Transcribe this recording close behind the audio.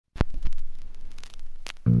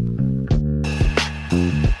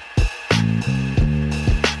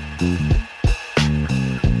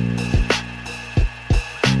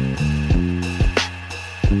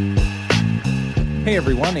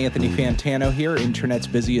everyone, Anthony Fantano here, Internet's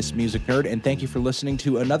busiest music nerd, and thank you for listening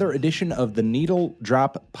to another edition of the Needle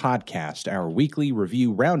Drop Podcast, our weekly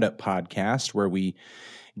review roundup podcast where we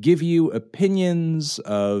give you opinions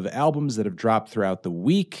of albums that have dropped throughout the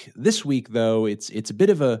week. This week, though, it's a bit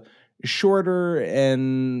of a shorter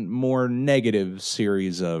and more negative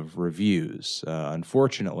series of reviews.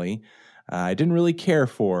 Unfortunately, I didn't really care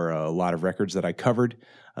for a lot of records that I covered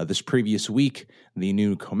this previous week. The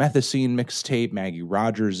new Comethazine mixtape, Maggie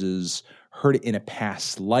Rogers' Heard It in a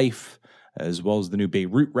Past Life, as well as the new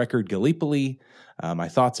Beirut record, Gallipoli. My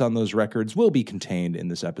thoughts on those records will be contained in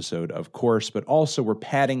this episode, of course, but also we're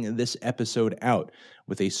padding this episode out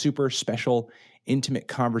with a super special, intimate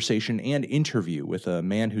conversation and interview with a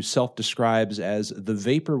man who self-describes as the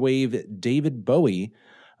Vaporwave David Bowie,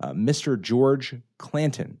 Mr. George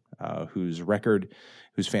Clanton, whose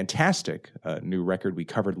fantastic new record we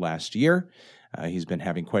covered last year. He's been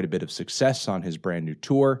having quite a bit of success on his brand new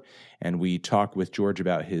tour, and we talk with George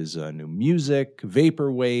about his new music,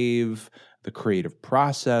 Vaporwave, the creative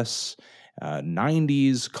process,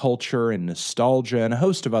 90s culture and nostalgia, and a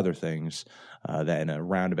host of other things that in a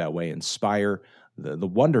roundabout way inspire the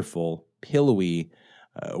wonderful, pillowy,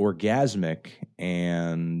 orgasmic,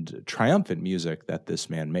 and triumphant music that this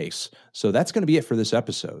man makes. So that's going to be it for this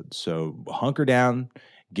episode. So hunker down,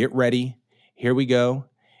 get ready. Here we go.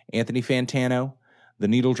 Anthony Fantano, the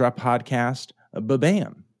Needle Drop Podcast,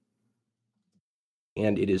 ba-bam.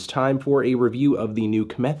 And it is time for a review of the new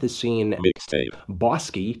Comethazine mixtape,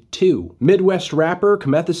 Bosky 2. Midwest rapper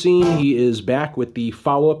Comethazine, he is back with the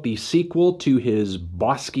follow-up, the sequel to his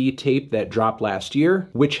Bosky tape that dropped last year,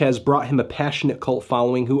 which has brought him a passionate cult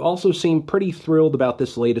following who also seem pretty thrilled about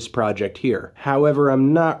this latest project here. However,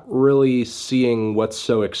 I'm not really seeing what's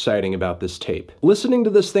so exciting about this tape. Listening to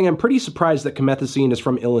this thing, I'm pretty surprised that Comethazine is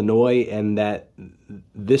from Illinois and that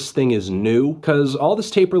this thing is new, because all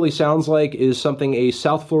this tape really sounds like is something a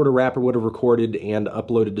South Florida rapper would have recorded and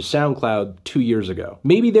uploaded to SoundCloud 2 years ago.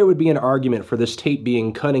 Maybe there would be an argument for this tape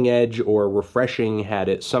being cutting edge or refreshing had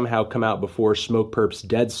it somehow come out before Smoke Perp's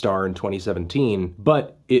Dead Star in 2017,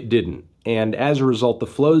 but it didn't. And as a result, the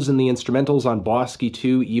flows in the instrumentals on Bosky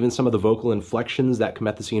 2, even some of the vocal inflections that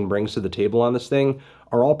Comethazine brings to the table on this thing,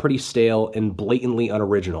 are all pretty stale and blatantly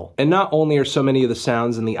unoriginal. And not only are so many of the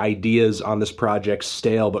sounds and the ideas on this project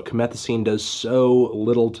stale, but Comethazine does so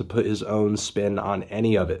little to put his own spin on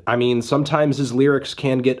any of it. I mean, sometimes his lyrics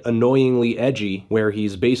can get annoyingly edgy, where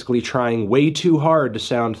he's basically trying way too hard to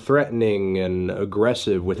sound threatening and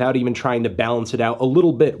aggressive without even trying to balance it out a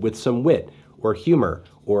little bit with some wit, or humor,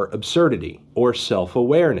 or absurdity, or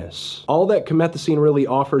self-awareness. All that Comethazine really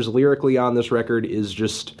offers lyrically on this record is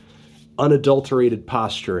just unadulterated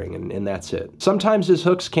posturing, and that's it. Sometimes his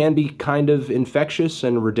hooks can be kind of infectious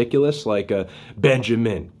and ridiculous, like a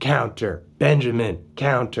Benjamin, counter, Benjamin,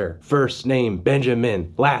 counter, first name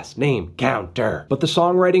Benjamin, last name counter. But the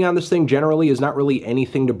songwriting on this thing generally is not really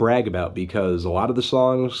anything to brag about, because a lot of the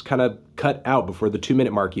songs kind of cut out before the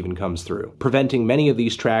 2-minute mark even comes through, preventing many of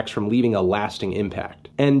these tracks from leaving a lasting impact.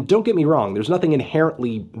 And don't get me wrong, there's nothing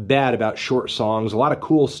inherently bad about short songs. A lot of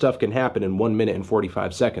cool stuff can happen in 1 minute and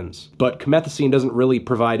 45 seconds. But Comethazine doesn't really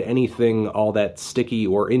provide anything all that sticky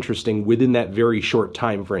or interesting within that very short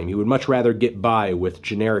time frame. He would much rather get by with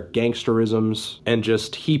generic gangsterisms and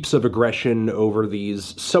just heaps of aggression over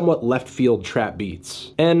these somewhat left-field trap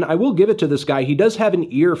beats. And I will give it to this guy, he does have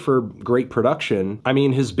an ear for great production. I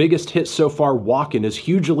mean, his biggest hit so far, Walkin', is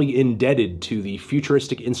hugely indebted to the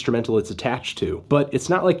futuristic instrumental it's attached to. But it's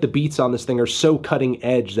not like the beats on this thing are so cutting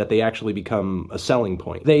edge that they actually become a selling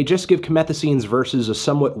point. They just give Comethazine's verses a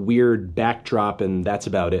somewhat weird backdrop, and that's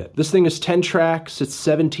about it. This thing is 10 tracks, it's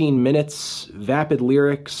 17 minutes, vapid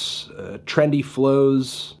lyrics, trendy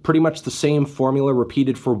flows, pretty much the same formula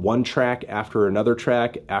repeated for one track after another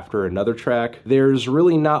track after another track. There's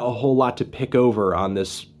really not a whole lot to pick over on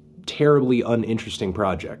this terribly uninteresting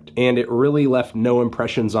project, and it really left no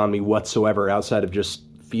impressions on me whatsoever outside of just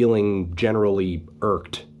feeling generally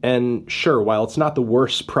irked. And sure, while it's not the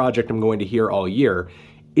worst project I'm going to hear all year,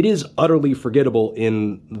 it is utterly forgettable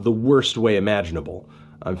in the worst way imaginable.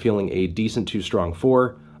 I'm feeling a decent too strong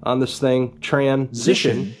 4 on this thing.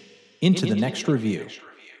 Transition into the next review.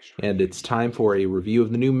 And it's time for a review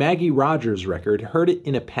of the new Maggie Rogers record, Heard It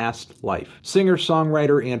in a Past Life. Singer,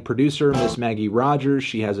 songwriter, and producer, Miss Maggie Rogers.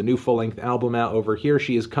 She has a new full-length album out over here.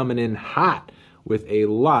 She is coming in hot with a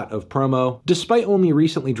lot of promo. Despite only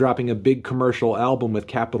recently dropping a big commercial album with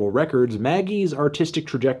Capitol Records, Maggie's artistic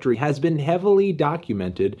trajectory has been heavily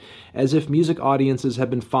documented, as if music audiences have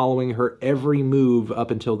been following her every move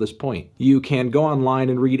up until this point. You can go online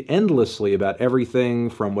and read endlessly about everything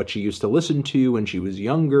from what she used to listen to when she was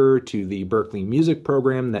younger, to the Berklee music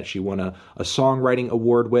program that she won a songwriting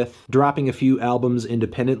award with, dropping a few albums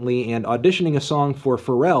independently, and auditioning a song for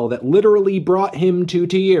Pharrell that literally brought him to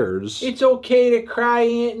tears. It's okay to cry,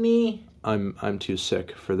 Anthony. I'm too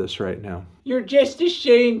sick for this right now. You're just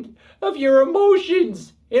ashamed of your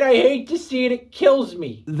emotions, and I hate to see it. It kills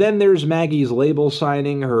me. Then there's Maggie's label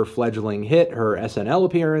signing, her fledgling hit, her SNL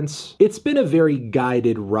appearance. It's been a very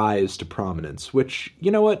guided rise to prominence, which, you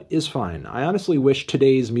know what, is fine. I honestly wish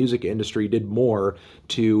today's music industry did more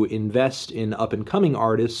to invest in up-and-coming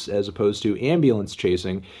artists as opposed to ambulance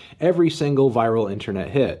chasing every single viral internet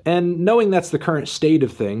hit. And knowing that's the current state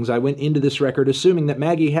of things, I went into this record assuming that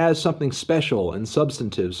Maggie has something special and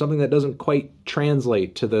substantive, something that doesn't quite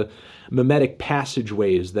translate to the mimetic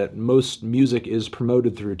passageways that most music is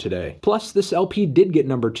promoted through today. Plus, this LP did get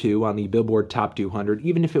number 2 on the Billboard Top 200,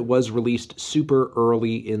 even if it was released super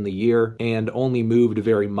early in the year and only moved a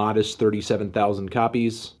very modest 37,000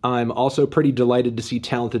 copies. I'm also pretty delighted to see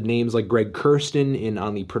talented names like Greg Kurstin in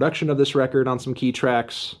on the production of this record on some key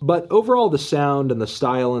tracks. But overall, the sound and the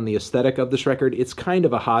style and the aesthetic of this record, it's kind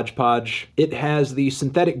of a hodgepodge. It has the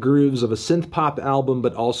synthetic grooves of a synth pop album,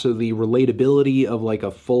 but also the relatability of like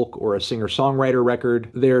a folk or a singer-songwriter record.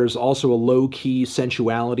 There's also a low-key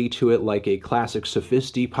sensuality to it, like a classic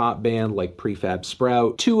sophisti pop band like Prefab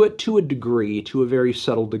Sprout, to a degree, to a very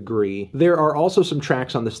subtle degree. There are also some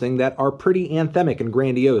tracks on this thing that are pretty anthemic and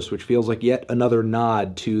grandiose, which feels like yet another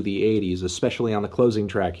nod to the 80s, especially on the closing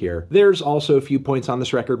track here. There's also a few points on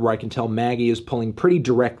this record where I can tell Maggie is pulling pretty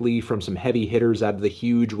directly from some heavy hitters out of the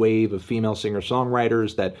huge wave of female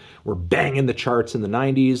singer-songwriters that were banging the charts in the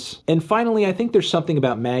 90s. And finally, I think there's something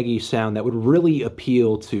about Maggie's sound that would really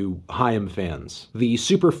appeal to Haim fans. The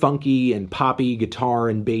super funky and poppy guitar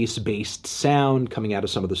and bass-based sound coming out of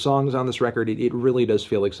some of the songs on this record, it really does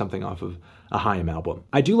feel like something off of a Haim album.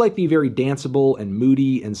 I do like the very danceable and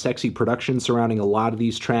moody and sexy production surrounding a lot of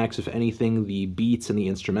these tracks. If anything, the beats and the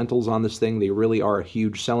instrumentals on this thing, they really are a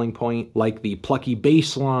huge selling point, like the plucky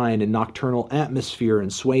bass line and nocturnal atmosphere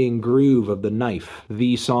and swaying groove of The Knife.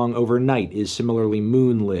 The song Overnight is similarly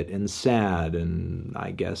moonlit and sad and,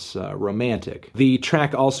 I guess, romantic. The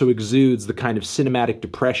track also exudes the kind of cinematic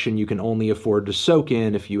depression you can only afford to soak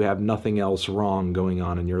in if you have nothing else wrong going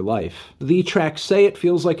on in your life. The track Say It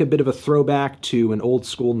feels like a bit of a throwback to an old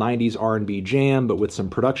school 90s R&B jam, but with some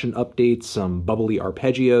production updates, some bubbly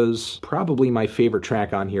arpeggios. Probably my favorite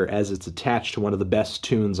track on here, as it's attached to one of the best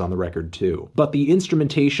tunes on the record too. But the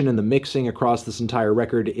instrumentation and the mixing across this entire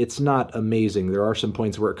record, it's not amazing. There are some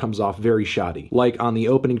points where it comes off very shoddy. Like on the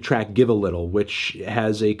opening track Give a Little, which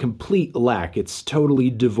has a complete lack. It's totally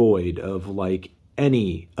devoid of like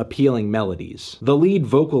any appealing melodies. The lead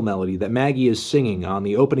vocal melody that Maggie is singing on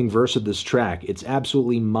the opening verse of this track, it's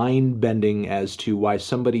absolutely mind-bending as to why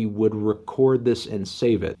somebody would record this and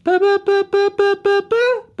save it.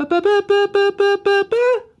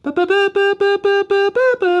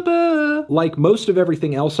 Like most of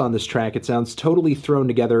everything else on this track, it sounds totally thrown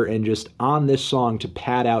together and just on this song to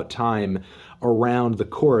pad out time around the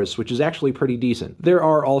chorus, which is actually pretty decent. There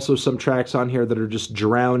are also some tracks on here that are just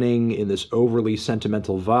drowning in this overly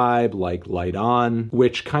sentimental vibe, like Light On,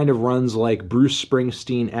 which kind of runs like Bruce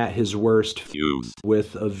Springsteen at his worst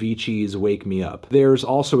with Avicii's Wake Me Up. There's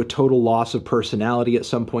also a total loss of personality at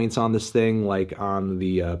some points on this thing, like on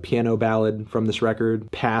the piano ballad from this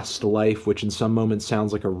record, Past Life, which in some moments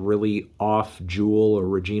sounds like a really off Jewel or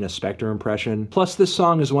Regina Spektor impression. Plus, this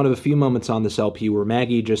song is one of the few moments on this LP where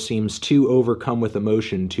Maggie just seems too overcome with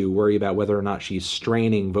emotion to worry about whether or not she's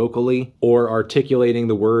straining vocally or articulating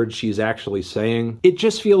the words she's actually saying. It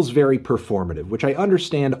just feels very performative, which I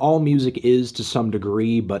understand all music is to some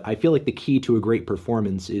degree, but I feel like the key to a great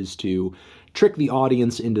performance is to trick the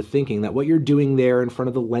audience into thinking that what you're doing there in front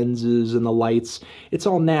of the lenses and the lights, it's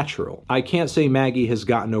all natural. I can't say Maggie has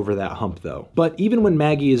gotten over that hump though. But even when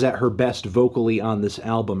Maggie is at her best vocally on this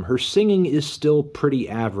album, her singing is still pretty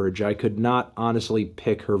average. I could not honestly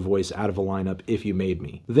pick her voice out of a lineup if you made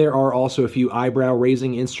me. There are also a few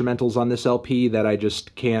eyebrow-raising instrumentals on this LP that I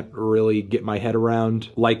just can't really get my head around,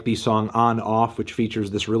 like the song On Off, which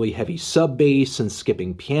features this really heavy sub bass and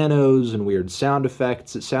skipping pianos and weird sound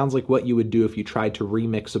effects. It sounds like what you would do if you tried to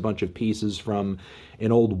remix a bunch of pieces from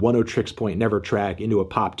an old One O Tricks Point Never track into a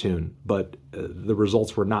pop tune, but the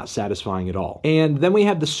results were not satisfying at all. And then we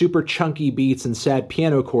have the super chunky beats and sad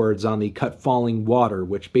piano chords on the cut Falling Water,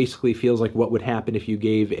 which basically feels like what would happen if you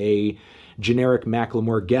gave a generic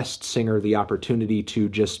Macklemore guest singer the opportunity to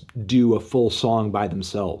just do a full song by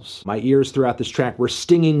themselves. My ears throughout this track were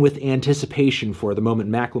stinging with anticipation for the moment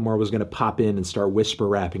Macklemore was going to pop in and start whisper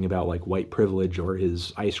rapping about like white privilege or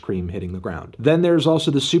his ice cream hitting the ground. Then there's also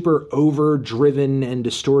the super overdriven and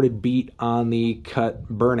distorted beat on the cut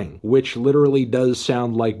Burning, which literally does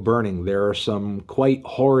sound like burning. There are some quite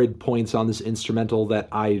horrid points on this instrumental that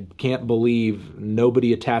I can't believe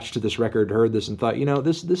nobody attached to this record heard this and thought, you know,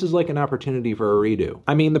 this is like an opportunity for a redo.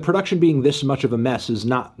 I mean, the production being this much of a mess is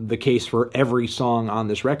not the case for every song on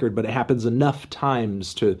this record, but it happens enough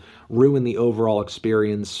times to ruin the overall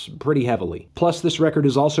experience pretty heavily. Plus, this record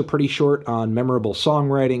is also pretty short on memorable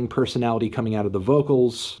songwriting, personality coming out of the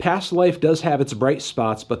vocals. Past Life does have its bright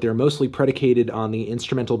spots, but they're mostly predicated on the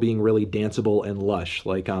instrumental being really danceable and lush,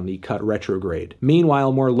 like on the cut Retrograde.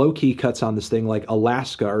 Meanwhile, more low-key cuts on this thing, like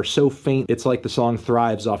Alaska, are so faint, it's like the song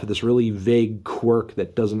thrives off of this really vague quirk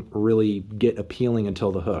that doesn't really get appealing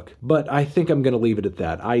until the hook. But I think I'm going to leave it at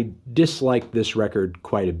that. I dislike this record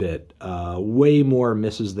quite a bit. Way more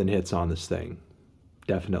misses than hits on this thing.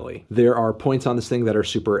 Definitely. There are points on this thing that are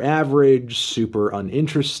super average, super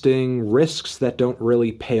uninteresting, risks that don't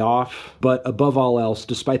really pay off. But above all else,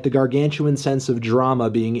 despite the gargantuan sense of drama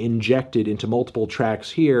being injected into multiple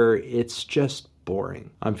tracks here, it's just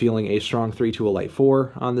boring. I'm feeling a strong 3 to a light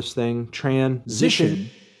 4 on this thing. Transition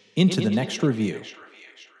into the next review.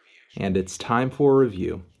 And it's time for a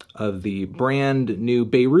review of the brand new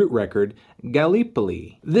Beirut record,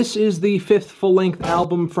 Gallipoli. This is the 5th full-length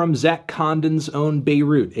album from Zach Condon's own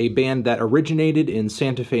Beirut, a band that originated in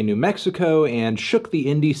Santa Fe, New Mexico, and shook the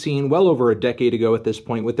indie scene well over a decade ago at this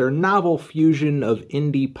point with their novel fusion of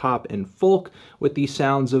indie pop and folk with the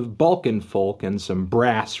sounds of Balkan folk and some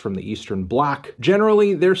brass from the Eastern Bloc.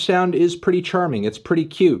 Generally, their sound is pretty charming, it's pretty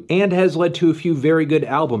cute, and has led to a few very good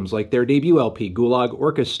albums like their debut LP, Gulag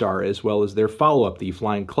Orchestar, as well as their follow-up, the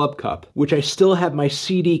Flying Club Cup, which I still have my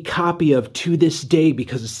CD copy of to this day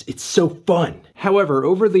because it's so fun. However,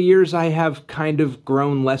 over the years I have kind of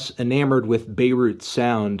grown less enamored with Beirut's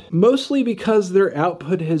sound, mostly because their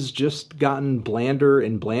output has just gotten blander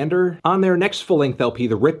and blander. On their next full-length LP,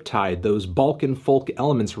 The Riptide, those Balkan folk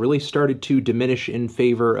elements really started to diminish in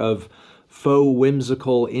favor of faux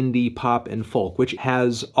whimsical indie pop and folk, which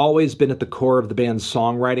has always been at the core of the band's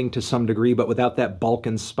songwriting to some degree, but without that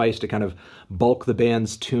Balkan spice to kind of bulk the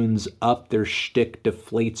band's tunes up, their shtick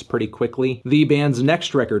deflates pretty quickly. The band's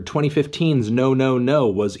next record, 2015's No No No,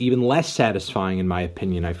 was even less satisfying in my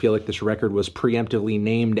opinion. I feel like this record was preemptively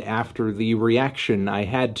named after the reaction I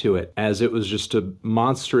had to it, as it was just a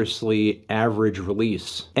monstrously average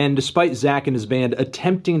release. And despite Zach and his band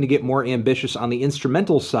attempting to get more ambitious on the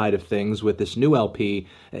instrumental side of things with this new LP,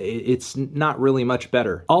 it's not really much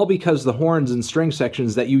better. All because the horns and string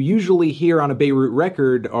sections that you usually hear on a Beirut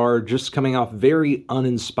record are just coming off very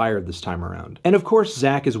uninspired this time around. And of course,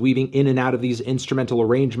 Zach is weaving in and out of these instrumental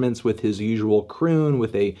arrangements with his usual croon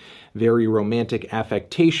with a very romantic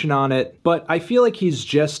affectation on it, but I feel like he's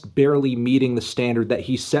just barely meeting the standard that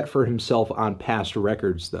he set for himself on past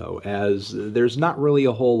records, though, as there's not really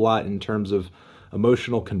a whole lot in terms of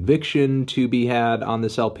emotional conviction to be had on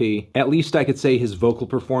this LP. At least I could say his vocal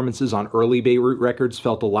performances on early Beirut records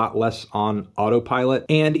felt a lot less on autopilot,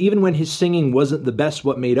 and even when his singing wasn't the best,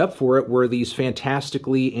 what made up for it were these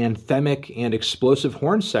fantastically anthemic and explosive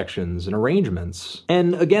horn sections and arrangements.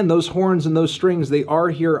 And again, those horns and those strings, they are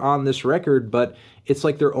here on this record, but it's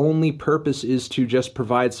like their only purpose is to just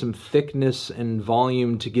provide some thickness and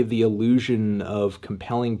volume to give the illusion of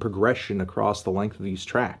compelling progression across the length of these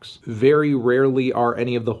tracks. Very rarely are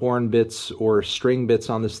any of the horn bits or string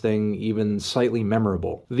bits on this thing even slightly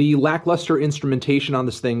memorable. The lackluster instrumentation on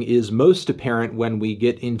this thing is most apparent when we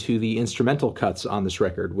get into the instrumental cuts on this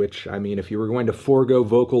record, which, I mean, if you were going to forego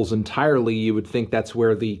vocals entirely, you would think that's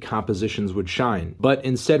where the compositions would shine. But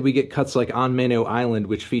instead we get cuts like On Mano Island,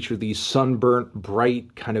 which feature these sunburnt, bright,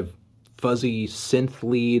 kind of fuzzy synth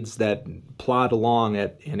leads that plod along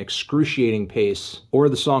at an excruciating pace, or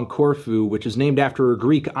the song Corfu, which is named after a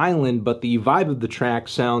Greek island, but the vibe of the track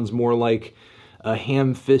sounds more like a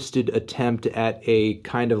ham-fisted attempt at a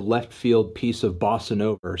kind of left-field piece of bossa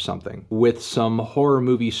nova or something, with some horror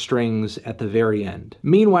movie strings at the very end.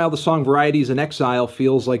 Meanwhile, the song Varieties in Exile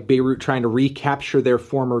feels like Beirut trying to recapture their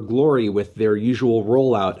former glory with their usual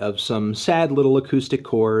rollout of some sad little acoustic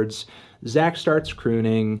chords, Zach starts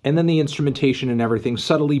crooning, and then the instrumentation and everything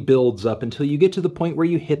subtly builds up until you get to the point where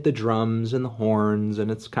you hit the drums and the horns,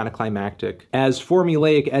 and it's kind of climactic. As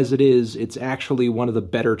formulaic as it is, it's actually one of the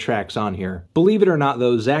better tracks on here. Believe it or not,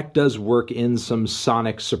 though, Zach does work in some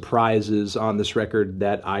sonic surprises on this record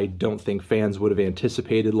that I don't think fans would have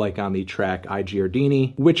anticipated, like on the track I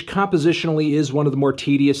Giardini, which compositionally is one of the more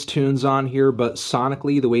tedious tunes on here, but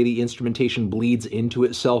sonically, the way the instrumentation bleeds into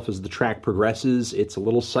itself as the track progresses, it's a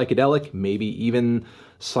little psychedelic, maybe even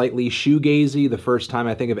slightly shoegazy, the first time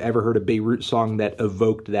I think I've ever heard a Beirut song that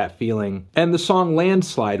evoked that feeling. And the song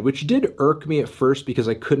Landslide, which did irk me at first because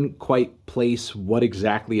I couldn't quite place what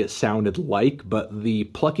exactly it sounded like, but the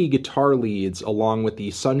plucky guitar leads along with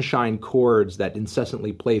the sunshine chords that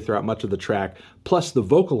incessantly play throughout much of the track, plus the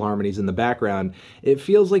vocal harmonies in the background, it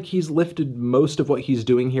feels like he's lifted most of what he's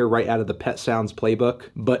doing here right out of the Pet Sounds playbook,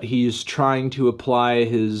 but he's trying to apply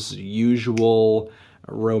his usual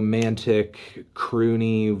romantic,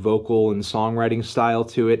 croony vocal and songwriting style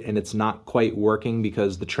to it, and it's not quite working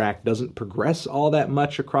because the track doesn't progress all that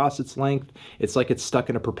much across its length. It's like it's stuck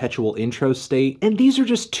in a perpetual intro state. And these are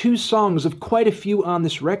just two songs of quite a few on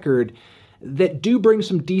this record that do bring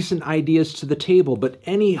some decent ideas to the table, but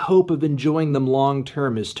any hope of enjoying them long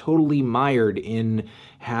term is totally mired in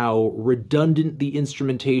how redundant the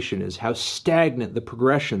instrumentation is, how stagnant the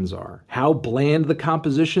progressions are, how bland the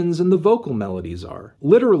compositions and the vocal melodies are.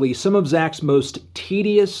 Literally, some of Zach's most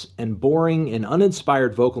tedious and boring and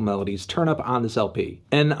uninspired vocal melodies turn up on this LP.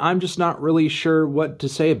 And I'm just not really sure what to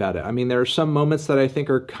say about it. I mean, there are some moments that I think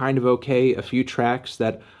are kind of okay, a few tracks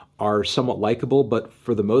that are somewhat likable, but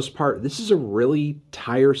for the most part, this is a really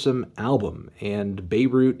tiresome album. And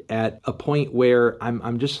Beirut at a point where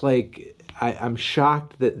I'm just like, I'm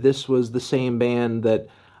shocked that this was the same band that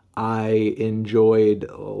I enjoyed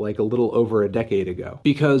like a little over a decade ago.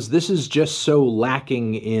 Because this is just so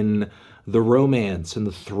lacking in the romance and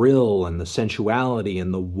the thrill and the sensuality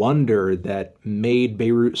and the wonder that made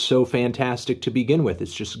Beirut so fantastic to begin with.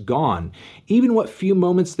 It's just gone. Even what few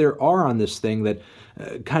moments there are on this thing that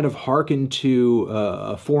kind of hearken to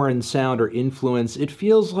a foreign sound or influence, it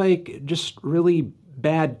feels like just really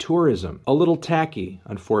bad tourism. A little tacky,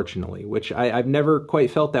 unfortunately, which I've never quite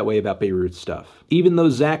felt that way about Beirut stuff. Even though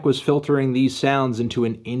Zach was filtering these sounds into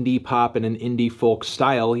an indie pop and an indie folk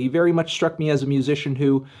style, he very much struck me as a musician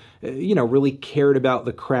who, really cared about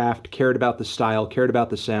the craft, cared about the style, cared about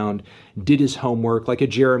the sound, did his homework like a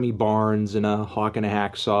Jeremy Barnes and a Hawk and a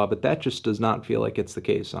Hacksaw, but that just does not feel like it's the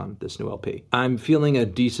case on this new LP. I'm feeling a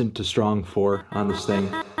decent to strong 4 on this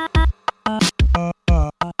thing.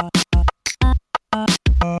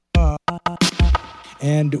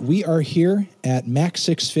 And we are here at Mac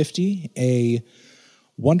 650, a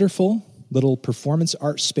wonderful little performance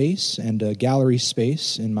art space and a gallery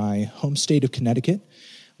space in my home state of Connecticut.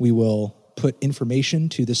 We will put information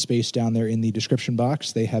to this space down there in the description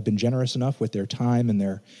box. They have been generous enough with their time and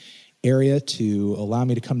their area to allow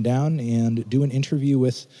me to come down and do an interview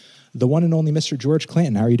with the one and only Mr. George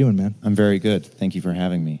Clanton. How are you doing, man? I'm very good. Thank you for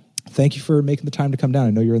having me. Thank you for making the time to come down.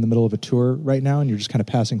 I know you're in the middle of a tour right now, and you're just kind of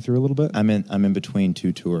passing through a little bit. I'm in between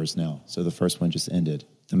 2 tours now, so the first one just ended,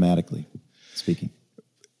 thematically speaking.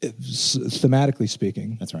 Thematically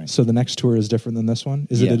speaking. That's right. So the next tour is different than this one?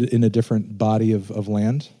 Is it in a different body of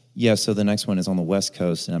land? Yeah, so the next one is on the West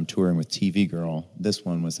Coast, and I'm touring with TV Girl. This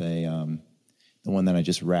one was the one that I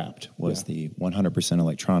just wrapped was the 100%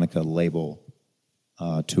 Electronica label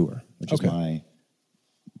tour, which is my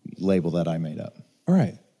label that I made up. All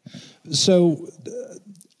right. So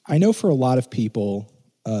I know for a lot of people,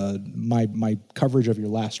 my coverage of your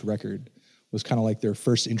last record was kind of like their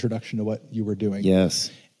first introduction to what you were doing. Yes.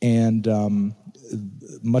 And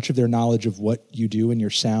much of their knowledge of what you do and your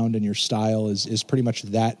sound and your style is pretty much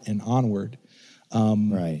that and onward.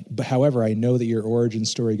 Right. But however, I know that your origin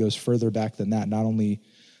story goes further back than that, not only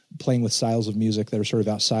playing with styles of music that are sort of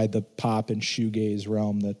outside the pop and shoegaze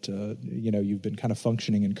realm that, you've been kind of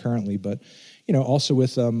functioning in currently, but, also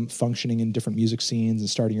with functioning in different music scenes and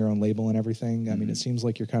starting your own label and everything. I mean, it seems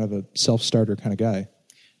like you're kind of a self-starter kind of guy.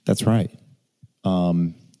 That's right.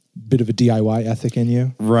 Bit of a DIY ethic in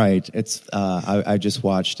you. Right. It's I just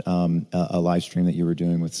watched a live stream that you were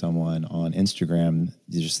doing with someone on Instagram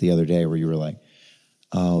just the other day where you were like,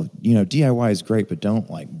 oh, DIY is great, but don't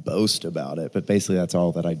boast about it. But basically that's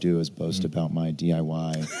all that I do is boast about my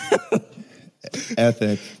DIY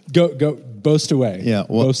ethic. Go boast away. Yeah.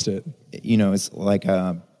 Well, boast it. It's like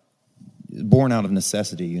born out of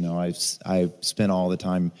necessity. I spent all the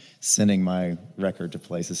time sending my record to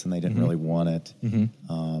places and they didn't really want it.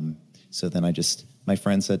 Mm-hmm. So then my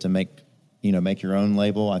friend said to make your own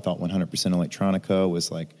label. I thought 100% Electronica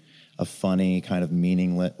was like a funny kind of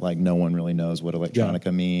meaningless, like no one really knows what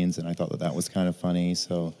electronica means, and I thought that was kind of funny.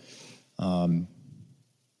 So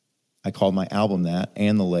I called my album that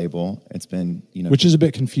and the label. It's been, which is a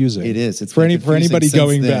bit confusing. It is. It's for anybody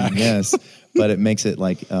going back. Yes, but it makes it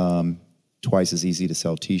like twice as easy to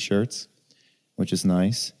sell T-shirts, which is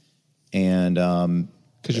nice, and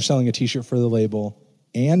because you're selling a T-shirt for the label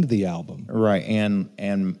and the album, right?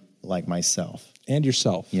 And like myself and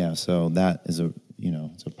yourself. Yeah. So that is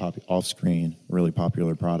it's a off-screen, really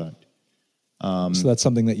popular product. So that's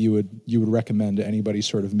something that you would recommend to anybody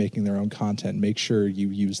sort of making their own content. Make sure you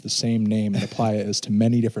use the same name and apply it as to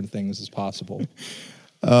many different things as possible.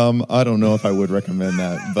 I don't know if I would recommend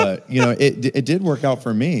that, but it did work out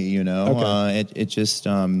for me. Okay. It just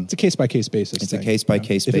it's a case by case basis. It's a case by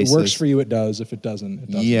case basis. If it works for you, it does. If it doesn't,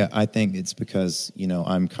 it doesn't. Yeah, I think it's because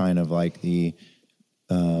I'm kind of like the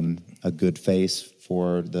a good face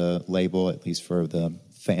for the label, at least for the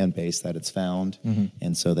fan base that it's found,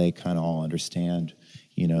 and so they kind of all understand,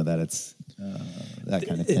 that it's that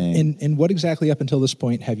kind of thing. And what exactly up until this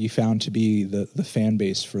point have you found to be the fan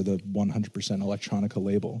base for the 100% electronica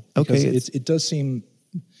label? Because it does seem,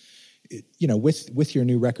 with your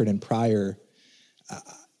new record and prior,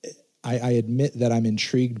 I admit that I'm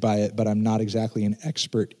intrigued by it, but I'm not exactly an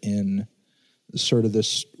expert in sort of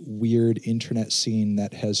this weird internet scene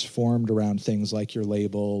that has formed around things like your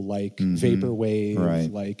label, like Vaporwave, right.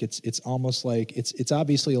 Like it's almost like it's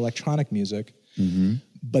obviously electronic music,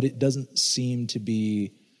 but it doesn't seem to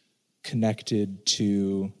be connected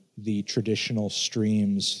to the traditional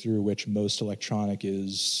streams through which most electronic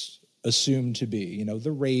is assumed to be.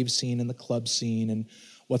 The rave scene and the club scene and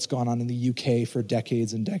what's gone on in the UK for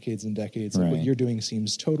decades and decades and decades. Right. And what you're doing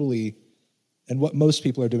seems totally... And what most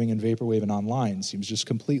people are doing in Vaporwave and online seems just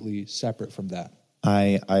completely separate from that.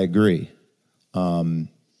 I agree.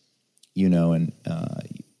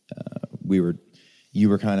 You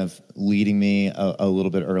were kind of leading me a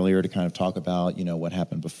little bit earlier to kind of talk about, what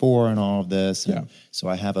happened before and all of this. And so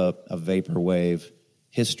I have a Vaporwave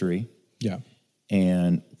history. Yeah.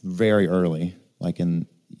 And very early, like in,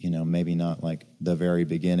 maybe not like the very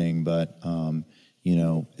beginning, but,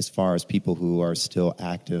 as far as people who are still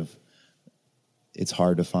active, it's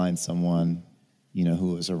hard to find someone,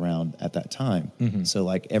 who was around at that time. So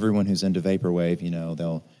like everyone who's into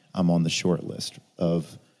Vaporwave, I'm on the short list of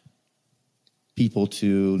people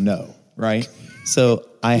to know, right? So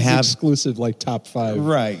I have exclusive like top 5.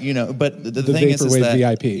 Right, but the thing is that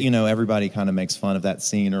VIP. Everybody kind of makes fun of that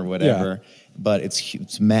scene or whatever, but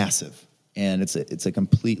it's massive, and it's a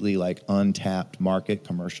completely like untapped market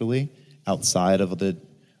commercially outside of the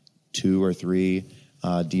 2 or 3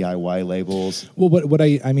 DIY labels. Well, what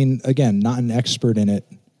I mean, again, not an expert in it.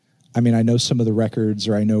 I mean, I know some of the records,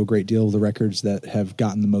 or I know a great deal of the records that have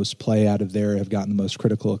gotten the most play out of there, have gotten the most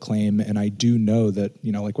critical acclaim, and I do know that,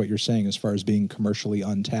 like what you're saying, as far as being commercially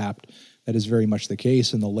untapped, that is very much the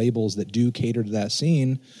case, and the labels that do cater to that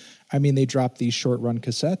scene, I mean, they drop these short-run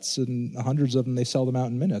cassettes, and hundreds of them, they sell them out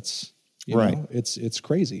in minutes. You know? It's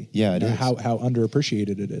crazy. Yeah, it is. How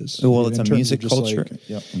underappreciated it is. Well, it's a music culture.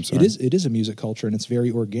 Like, I'm sorry. It is a music culture, and it's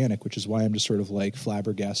very organic, which is why I'm just sort of like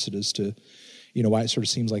flabbergasted as to, why it sort of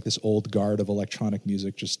seems like this old guard of electronic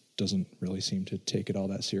music just doesn't really seem to take it all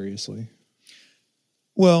that seriously.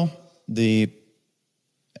 Well, the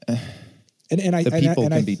people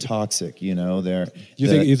can be toxic, They're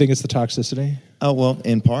you think it's the toxicity? Oh, well,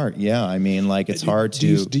 in part, yeah. I mean, like, it's hard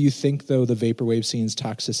to... Do you think, though, the Vaporwave scene's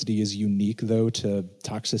toxicity is unique, though, to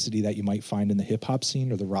toxicity that you might find in the hip-hop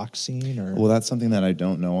scene or the rock scene? Or Well, that's something that I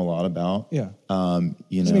don't know a lot about. Yeah. I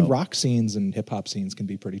mean, rock scenes and hip-hop scenes can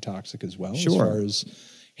be pretty toxic as well, sure, as far as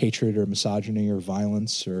hatred or misogyny or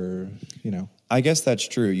violence or, I guess that's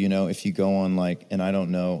true, if you go on, like, and I don't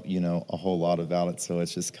know, a whole lot about it, so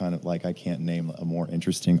it's just kind of like I can't name a more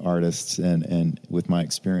interesting artists and with my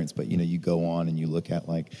experience, but, you go on and you look at,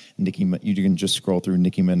 like, you can just scroll through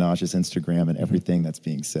Nicki Minaj's Instagram and everything that's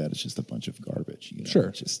being said, it's just a bunch of garbage, Sure.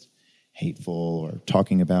 It's just hateful or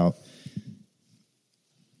talking about,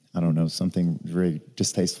 I don't know, something very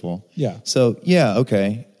distasteful. Yeah. So, yeah,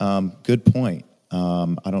 okay, good point.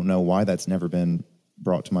 I don't know why that's never been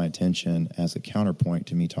brought to my attention as a counterpoint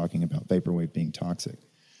to me talking about Vaporwave being toxic.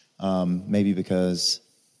 Maybe because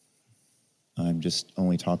I'm just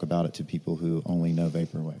only talk about it to people who only know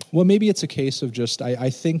Vaporwave. Well, maybe it's a case of just, I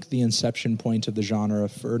think the inception point of the genre,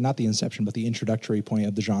 or not the inception, but the introductory point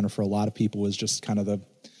of the genre for a lot of people was just kind of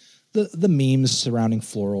the memes surrounding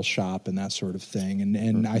Floral Shop and that sort of thing.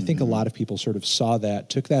 And I think a lot of people sort of saw that,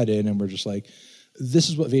 took that in, and were just like, this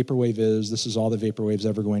is what Vaporwave is, this is all that Vaporwave's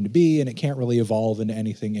ever going to be, and it can't really evolve into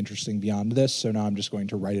anything interesting beyond this, so now I'm just going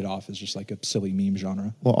to write it off as just like a silly meme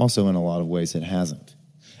genre. Well, also in a lot of ways it hasn't.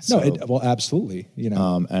 Well, absolutely.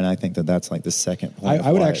 And I think that's like the second point.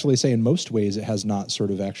 I would actually say in most ways it has not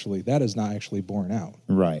that is not actually borne out.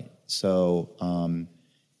 Right. So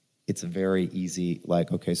it's a very easy,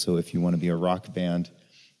 like, okay, so if you want to be a rock band,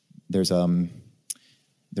 there's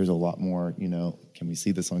a lot more, can we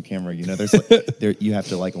see this on camera? There's you have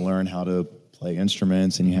to like learn how to play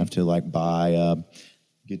instruments, and you have to like buy a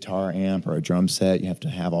guitar amp or a drum set. You have to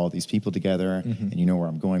have all these people together, and you know where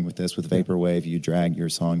I'm going with this. With Vaporwave, you drag your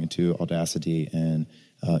song into Audacity and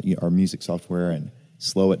our music software and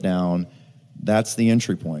slow it down. That's the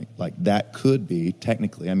entry point. Like that could be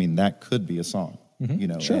technically, that could be a song,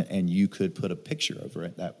 Sure. and you could put a picture over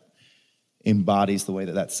it that embodies the way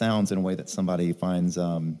that sounds in a way that somebody finds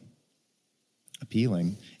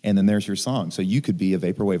appealing, and then there's your song. So you could be a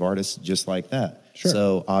Vaporwave artist just like that. Sure.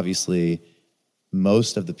 So obviously,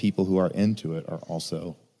 most of the people who are into it are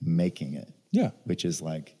also making it. Yeah. Which is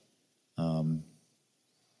like,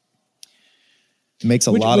 makes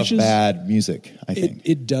a lot of bad music, I think.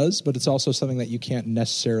 It does, but it's also something that you can't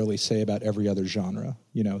necessarily say about every other genre.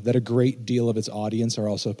 That a great deal of its audience are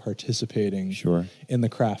also participating in the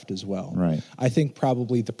craft as well. Right. I think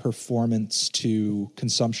probably the performance to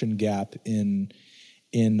consumption gap in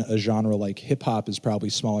a genre like hip hop is probably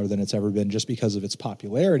smaller than it's ever been, just because of its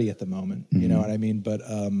popularity at the moment. You know what I mean? But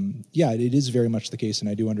it is very much the case, and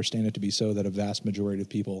I do understand it to be so, that a vast majority of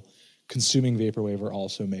people consuming Vaporwave are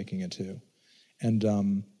also making it too.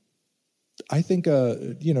 And I think,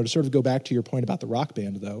 to sort of go back to your point about the rock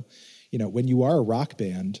band, though, when you are a rock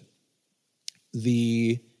band,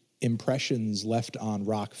 the impressions left on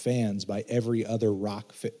rock fans by every other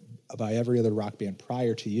rock band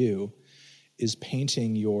prior to you is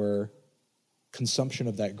painting your consumption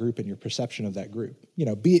of that group and your perception of that group.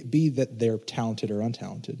 Be that they're talented or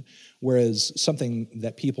untalented. Whereas something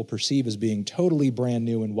that people perceive as being totally brand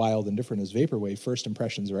new and wild and different as Vaporwave, first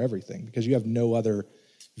impressions are everything, because you have no other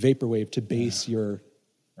Vaporwave to base your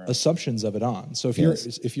assumptions of it on. So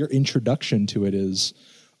if your introduction to it is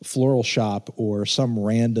Floral Shop or some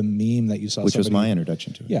random meme that you saw, which was my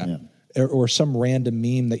introduction to it. Yeah. Or some random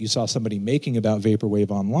meme that you saw somebody making about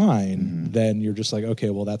Vaporwave online, then you're just like, okay,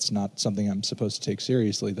 well, that's not something I'm supposed to take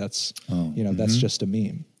seriously. That's, that's just a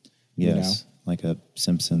meme. Yes, like a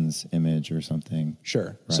Simpsons image or something.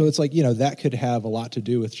 Sure. Right. So it's like, that could have a lot to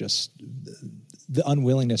do with just the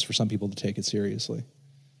unwillingness for some people to take it seriously.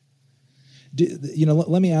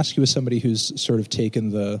 Let me ask you, as somebody who's sort of taken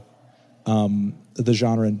the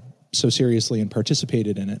genre so seriously and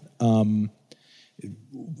participated in it,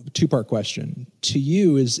 two-part question. To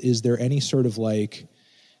you, is there any sort of like,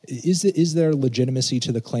 is there legitimacy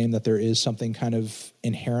to the claim that there is something kind of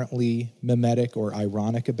inherently mimetic or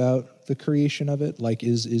ironic about the creation of it? Like,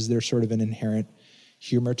 is there sort of an inherent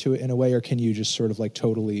humor to it in a way, or can you just sort of like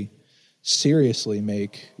totally seriously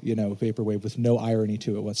make, Vaporwave with no irony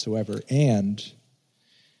to it whatsoever? And,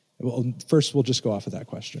 well, first we'll just go off of that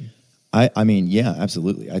question. I mean, yeah,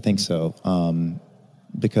 absolutely. I think so.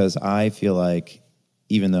 Because I feel like,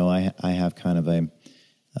 even though I have kind of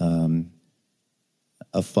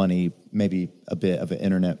a funny, maybe a bit of an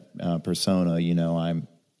internet persona,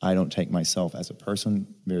 I don't take myself as a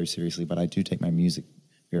person very seriously, but I do take my music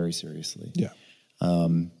very seriously. Yeah.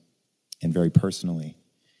 And very personally.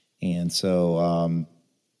 And so,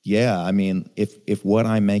 I mean, if what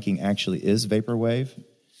I'm making actually is Vaporwave,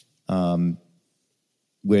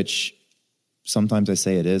 which sometimes I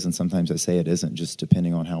say it is, and sometimes I say it isn't, just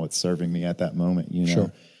depending on how it's serving me at that moment,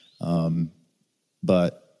 Sure.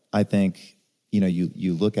 But I think,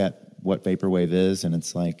 you look at what Vaporwave is, and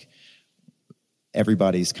it's like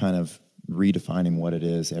everybody's kind of redefining what it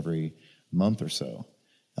is every month or so,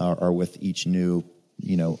 or with each new,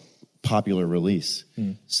 popular release.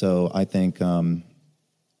 So I think,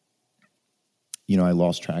 I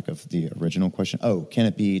lost track of the original question. Oh, can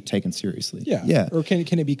it be taken seriously? Yeah. Or can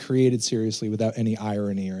it be created seriously without any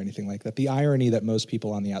irony or anything like that? The irony that most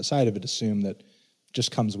people on the outside of it assume that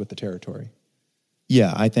just comes with the territory.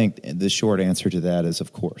 Yeah, I think the short answer to that is,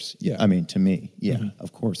 of course. Yeah. I mean, to me,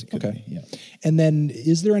 of course it could be. Yeah. And then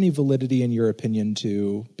is there any validity in your opinion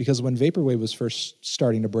to, because when Vaporwave was first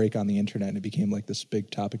starting to break on the internet and it became like this big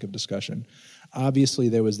topic of discussion, obviously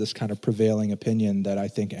there was this kind of prevailing opinion that I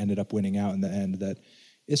think ended up winning out in the end, that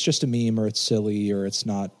it's just a meme, or it's silly, or it's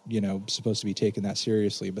not, supposed to be taken that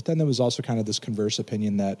seriously. But then there was also kind of this converse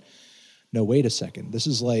opinion that, no, wait a second,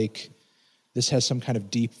 this has some kind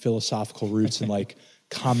of deep philosophical roots in like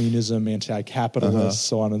communism, anti-capitalist,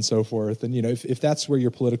 so on and so forth. And, if that's where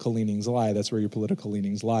your political leanings lie, that's where your political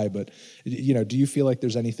leanings lie. But, do you feel like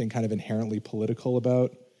there's anything kind of inherently political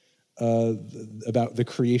about the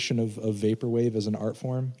creation of Vaporwave as an art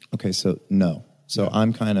form? Okay, so no. So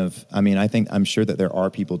I'm I'm sure that there are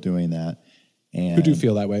people doing that. And who do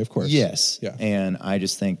feel that way, of course. Yes. Yeah. And I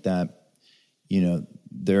just think that,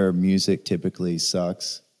 their music typically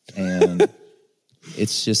sucks. And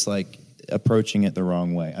it's just like approaching it the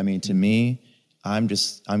wrong way. I mean, to me, I'm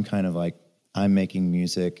kind of like, I'm making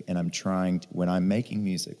music and when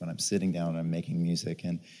I'm sitting down and I'm making music.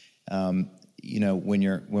 And,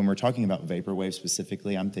 when we're talking about Vaporwave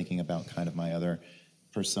specifically, I'm thinking about kind of my other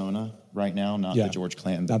persona right now, not the George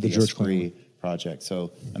Clanton, but the Esprit project.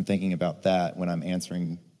 So I'm thinking about that when I'm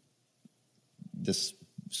answering this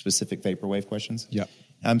specific Vaporwave questions. Yeah.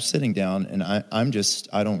 I'm sitting down and I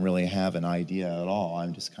don't really have an idea at all.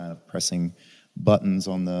 I'm just kind of pressing buttons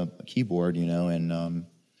on the keyboard, and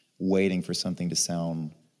waiting for something to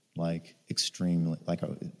sound like extremely,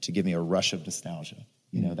 to give me a rush of nostalgia,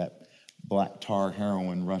 that black tar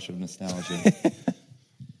heroin rush of nostalgia.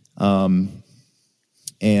 When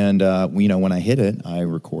I hit it, I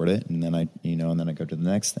record it, and then I go to the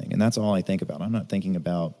next thing, and that's all I think about. I'm not thinking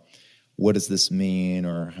about what does this mean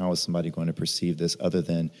or how is somebody going to perceive this, other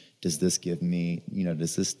than does this give me,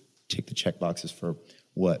 does this tick the check boxes for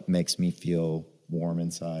what makes me feel warm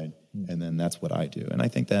inside, and then that's what I do. And I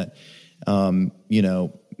think that, the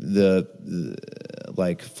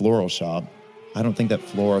Floral Shop. I don't think that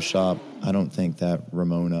Floral Shop. I don't think that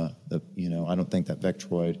Ramona. I don't think that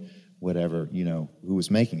Vectroid, whatever, who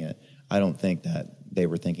was making it, I don't think that they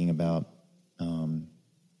were thinking about,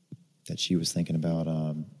 that she was thinking about,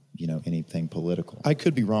 anything political. I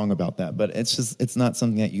could be wrong about that, but it's not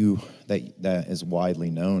something that is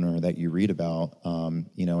widely known or that you read about, and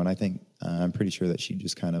I think, I'm pretty sure that she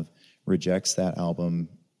just kind of rejects that album.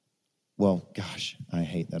 Well, gosh, I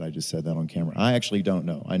hate that I just said that on camera. I actually don't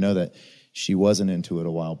know. I know that she wasn't into it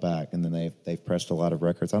a while back, and then they've pressed a lot of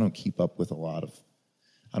records. I don't keep up with it a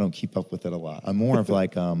lot. I'm more of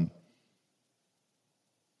like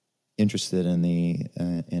interested in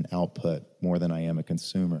in output more than I am a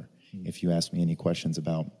consumer. If you ask me any questions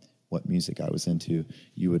about what music I was into,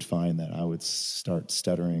 you would find that I would start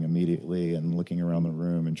stuttering immediately and looking around the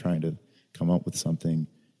room and trying to come up with something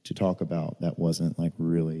to talk about that wasn't like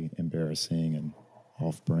really embarrassing and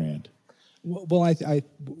off-brand. Well, I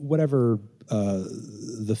whatever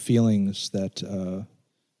the feelings that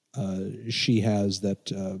she has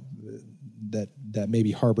that may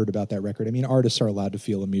be harbored about that record. I mean, artists are allowed to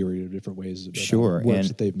feel a myriad of different ways about sure, works and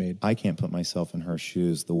that they've made. I can't put myself in her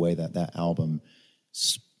shoes the way that album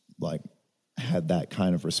had that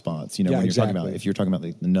kind of response. When you're talking about, if you're talking about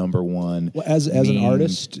the number one. Well, as an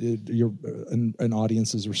artist, an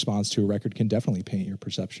audience's response to a record can definitely paint your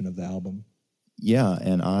perception of the album. Yeah,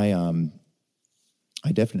 and I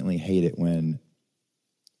definitely hate it when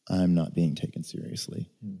I'm not being taken seriously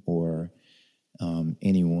or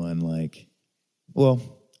anyone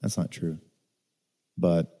that's not true.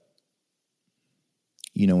 But,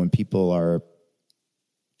 when people are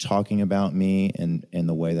talking about me and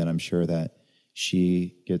the way that I'm sure that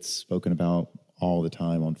she gets spoken about all the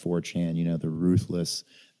time on 4chan, the ruthless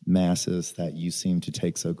masses that you seem to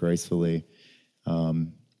take so gracefully, it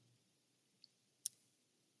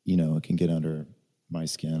can get under my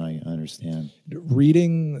skin. I understand.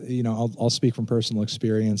 Reading, I'll speak from personal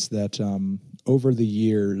experience that over the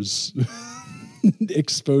years,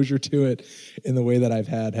 exposure to it in the way that I've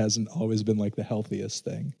had hasn't always been like the healthiest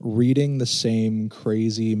thing. Reading the same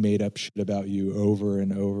crazy made up shit about you over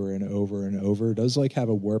and over and over and over does have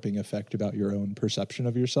a warping effect about your own perception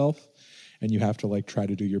of yourself. And you have to try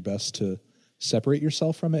to do your best to separate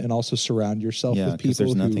yourself from it and also surround yourself with people.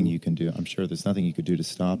 There's nothing you can do. I'm sure there's nothing you could do to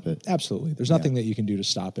stop it. Absolutely. There's nothing that you can do to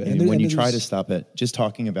stop it. And when you try to stop it, just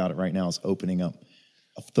talking about it right now is opening up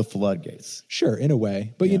the floodgates. Sure, in a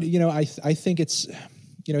way. But, I think it's,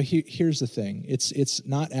 here's the thing. It's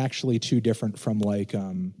not actually too different from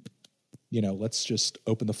let's just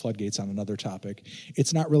open the floodgates on another topic.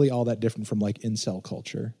 It's not really all that different from incel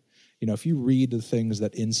culture. If you read the things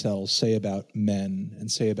that incels say about men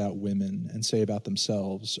and say about women and say about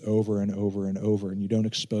themselves over and over and over, and you don't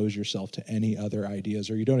expose yourself to any other ideas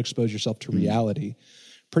or you don't expose yourself to reality,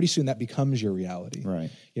 pretty soon that becomes your reality. Right.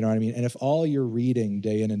 You know what I mean? And if all you're reading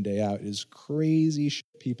day in and day out is crazy shit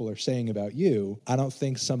people are saying about you, I don't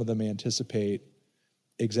think some of them anticipate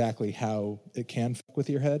exactly how it can fuck with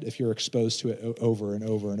your head if you're exposed to it over and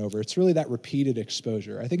over and over. It's really that repeated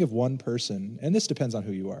exposure. I think if one person, and this depends on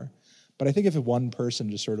who you are, but I think if one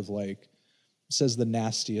person just sort of says the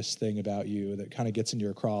nastiest thing about you that kind of gets into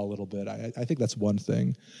your craw a little bit. I think that's one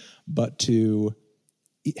thing. But to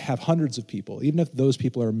have hundreds of people, even if those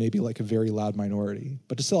people are maybe like a very loud minority,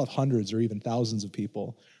 but to still have hundreds or even thousands of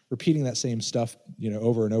people repeating that same stuff,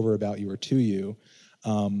 over and over about you or to you,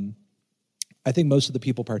 I think most of the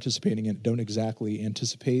people participating in it don't exactly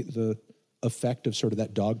anticipate the effect of sort of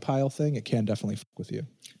that dog pile thing. It can definitely fuck with you.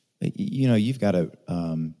 You've got to,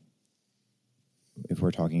 if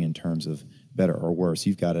we're talking in terms of better or worse,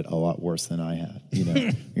 you've got it a lot worse than I had.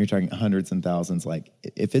 You're talking hundreds and thousands. Like,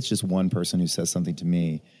 if it's just one person who says something to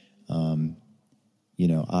me,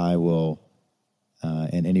 I will,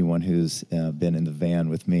 and anyone who's been in the van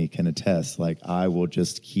with me can attest, like, I will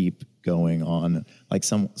just keep going on. Like,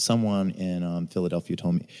 someone in Philadelphia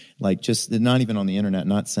told me, like, just not even on the internet,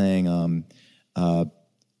 not saying,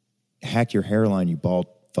 hack your hairline, you bald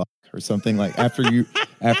fuck, or something, like, after you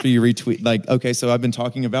retweet, like, okay, so I've been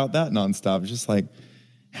talking about that nonstop. It's just like,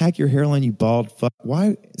 hack your hairline, you bald fuck.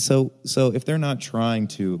 Why? So if they're not trying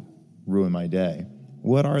to ruin my day,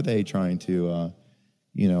 what are they trying to,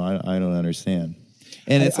 I don't understand.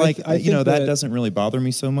 And it's I think that doesn't really bother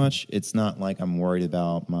me so much. It's not like I'm worried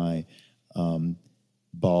about my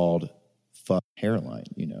bald fuck hairline,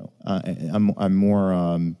 I'm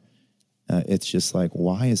more, it's just like,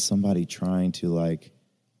 why is somebody trying to like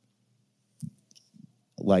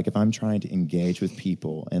if I'm trying to engage with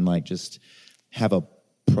people and like just have a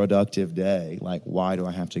productive day, like, why do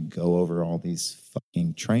I have to go over all these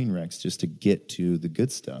fucking train wrecks just to get to the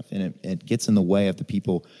good stuff? And it gets in the way of the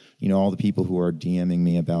people, all the people who are DMing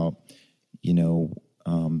me about,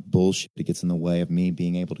 bullshit. It gets in the way of me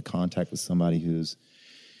being able to contact with somebody who's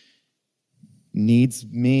needs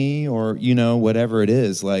me or, whatever it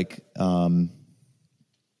is, like, and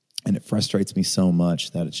it frustrates me so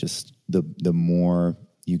much that it's just the more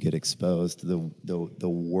you get exposed, the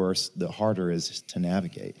worse, the harder it is to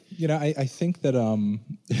navigate. I think that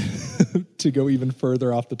to go even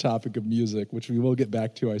further off the topic of music, which we will get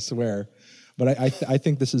back to, I swear, but I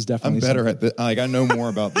think this is definitely. I'm better at this. Like, I know more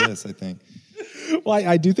about this, I think. Well,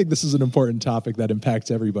 I do think this is an important topic that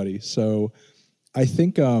impacts everybody. So I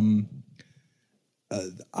think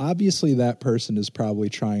obviously that person is probably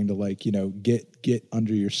trying to get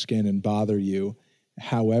under your skin and bother you.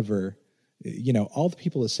 However, all the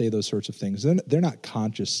people that say those sorts of things, they're not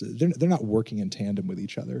conscious. They're not working in tandem with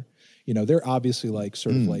each other. They're obviously like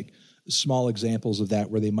sort of like small examples of that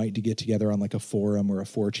where they might get together on like a forum or a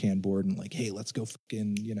 4chan board and like, hey, let's go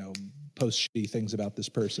fucking, post shitty things about this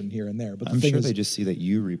person here and there. But I'm sure they just see that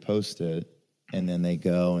you repost it and then they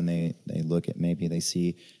go and they look at, maybe they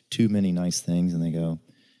see too many nice things and they go,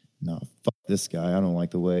 no, fuck this guy. I don't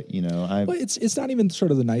like the way, Well, it's not even sort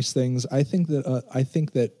of the nice things. I think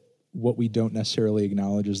that what we don't necessarily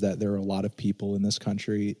acknowledge is that there are a lot of people in this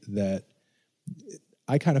country that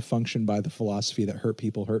I kind of function by the philosophy that hurt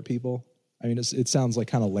people hurt people. I mean, it sounds like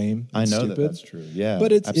kind of lame. I know stupid, that's true. Yeah,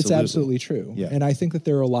 but it's absolutely true. Yeah. And I think that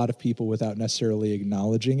there are a lot of people without necessarily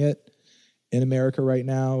acknowledging it in America right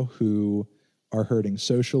now who are hurting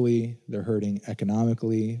socially, they're hurting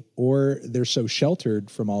economically, or they're so sheltered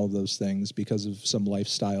from all of those things because of some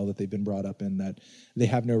lifestyle that they've been brought up in that they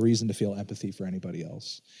have no reason to feel empathy for anybody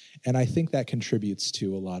else. And I think that contributes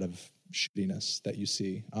to a lot of shittiness that you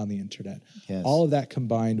see on the internet. Yes. All of that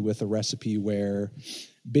combined with a recipe where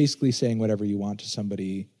basically saying whatever you want to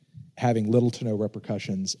somebody, having little to no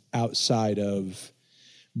repercussions outside of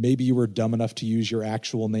maybe you were dumb enough to use your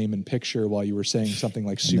actual name and picture while you were saying something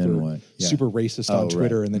like super racist on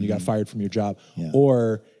Twitter, right. And then you got fired from your job,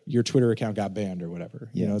 or your Twitter account got banned or whatever.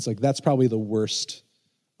 Yeah. It's like that's probably the worst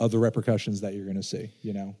of the repercussions that you're going to see.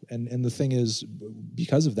 And the thing is,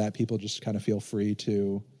 because of that, people just kind of feel free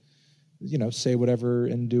to, say whatever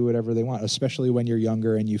and do whatever they want, especially when you're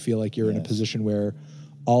younger and you feel like you're in a position where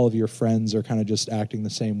all of your friends are kind of just acting the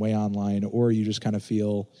same way online, or you just kind of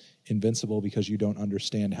feel invincible because you don't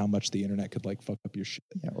understand how much the internet could like fuck up your shit.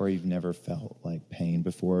 Yeah, or you've never felt like pain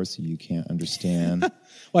before, so you can't understand.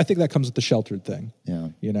 Well, I think that comes with the sheltered thing. Yeah.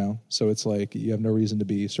 So it's like you have no reason to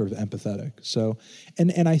be sort of empathetic. So,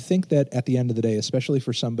 and I think that at the end of the day, especially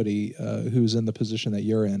for somebody who's in the position that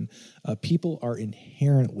you're in, people are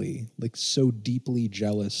inherently like so deeply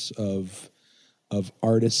jealous of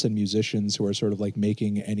artists and musicians who are sort of like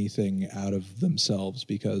making anything out of themselves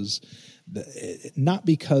because not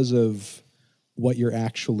because of what you're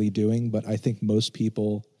actually doing, but I think most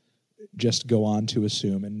people just go on to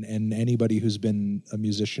assume, and anybody who's been a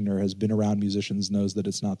musician or has been around musicians knows that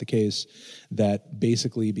it's not the case, that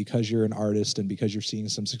basically because you're an artist and because you're seeing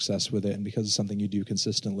some success with it and because it's something you do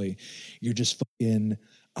consistently, you're just fucking,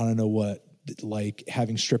 I don't know what, like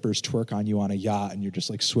having strippers twerk on you on a yacht and you're just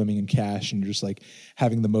like swimming in cash and you're just like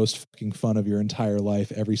having the most fucking fun of your entire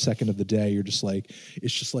life every second of the day. You're just like,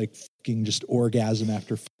 it's just like fucking just orgasm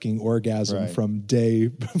after fucking orgasm from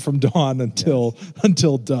dawn until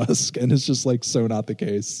dusk. And it's just like so not the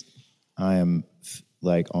case. I am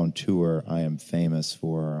like on tour, I am famous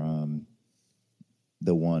for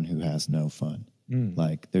the one who has no fun.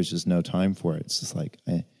 Like there's just no time for it. It's just like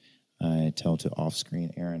I tell to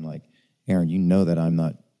off-screen Aaron, like, Aaron, you know that I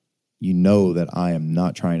am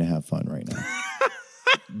not trying to have fun right now.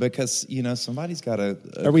 Because, somebody's got to...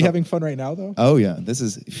 Are we having fun right now, though? Oh, yeah. This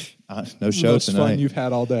is no show most tonight. Fun you've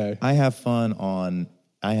had all day. I have fun when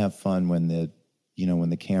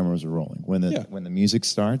the cameras are rolling, when the music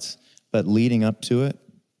starts, but leading up to it,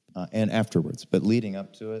 and afterwards. But leading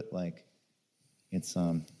up to it, like, it's,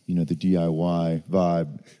 the DIY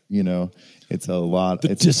vibe, it's a lot.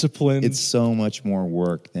 The discipline. It's so much more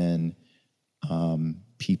work than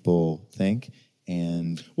people think.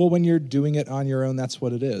 And well, when you're doing it on your own, that's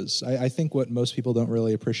what it is. I think what most people don't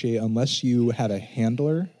really appreciate, unless you have a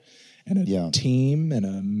handler and a team and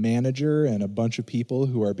a manager and a bunch of people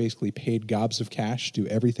who are basically paid gobs of cash to do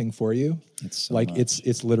everything for you. It's so like much.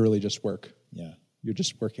 It's literally just work. Yeah. You're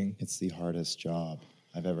just working. It's the hardest job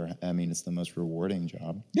I've ever, it's the most rewarding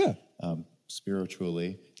job. Yeah.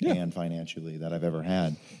 Spiritually and financially that I've ever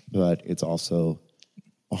had. But it's also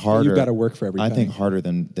harder. You've got to work for every penny. I think harder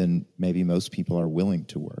than maybe most people are willing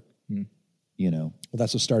to work. Well,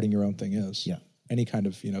 that's what starting your own thing is. Yeah. Any kind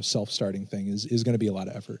of, self-starting thing is going to be a lot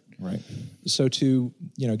of effort. Right. So to,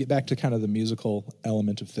 get back to kind of the musical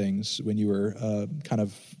element of things, when you were kind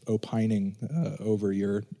of opining over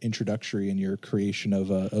your introductory and your creation of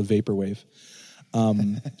a Vaporwave,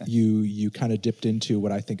 you kind of dipped into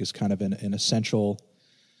what I think is kind of an essential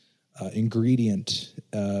ingredient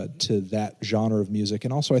to that genre of music,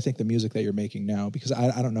 and also I think the music that you're making now, because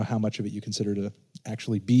I don't know how much of it you consider to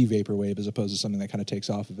actually be Vaporwave as opposed to something that kind of takes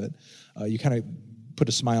off of it. You kind of put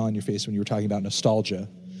a smile on your face when you were talking about nostalgia.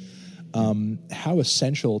 How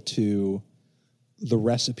essential to the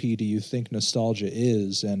recipe do you think nostalgia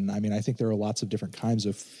is? And I think there are lots of different kinds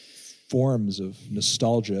of forms of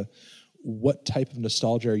nostalgia. What type of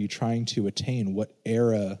nostalgia are you trying to attain? What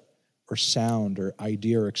era or sound or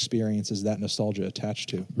idea or experience is that nostalgia attached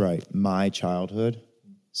to? Right. My childhood.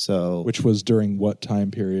 So, which was during what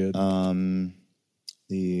time period?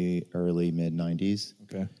 The early mid-90s.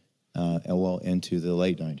 Okay. Into the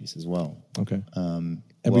late 90s as well. Okay. And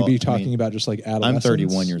we'd be talking about just like adolescence. I'm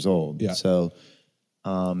 31 years old. Yeah. So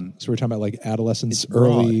we're talking about like adolescence,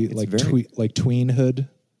 broad. early, It's like very, tweenhood.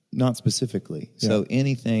 Not specifically. Yeah. So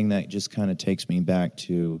anything that just kind of takes me back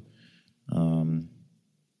to,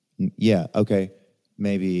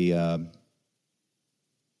 maybe, I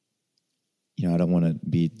don't want to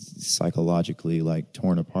be psychologically like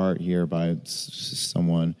torn apart here by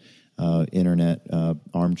someone, internet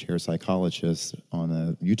armchair psychologist on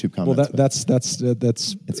a YouTube comment. Well, that's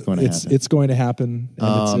it's going to happen. It's going to happen.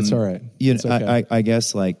 And it's all right. It's okay. I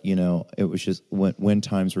guess it was just when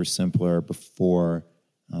times were simpler before.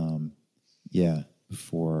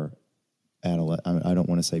 Before adolescence. I don't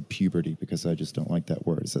want to say puberty because I just don't like that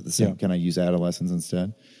word. Is that the same? Yeah. Can I use adolescence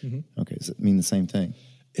instead? Mm-hmm. Okay. Does it mean the same thing?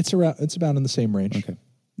 It's about in the same range. Okay.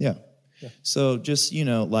 Yeah. So just,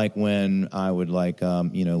 like when I would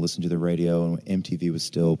listen to the radio and MTV was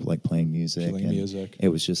still like playing music. It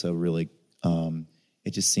was just a really,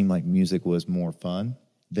 it just seemed like music was more fun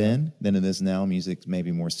then than it is now. Music's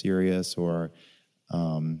maybe more serious or,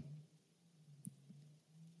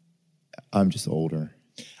 I'm just older.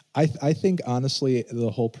 I think, honestly, the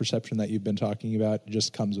whole perception that you've been talking about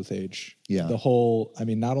just comes with age. Yeah. The whole,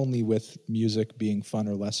 not only with music being fun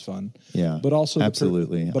or less fun, but also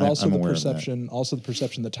absolutely. The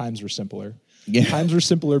perception that times were simpler. Yeah. Times were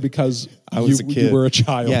simpler because I was a kid. You were a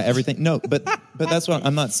child. Yeah, everything. No, but that's what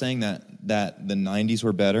I'm not saying that the 90s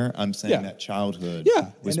were better. I'm saying that childhood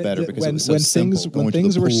was better because it was so simple. When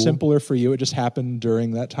things were simpler for you, it just happened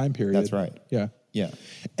during that time period. That's right. Yeah. Yeah.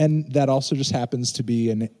 And that also just happens to be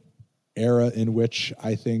an era in which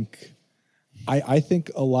I think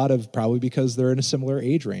a lot of, probably because they're in a similar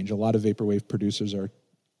age range, a lot of Vaporwave producers are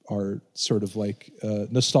sort of like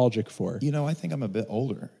nostalgic for. I think I'm a bit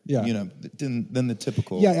older. Yeah. Than the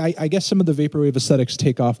typical. Yeah, I guess some of the Vaporwave aesthetics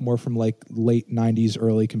take off more from like late 90s,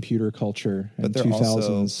 early computer culture and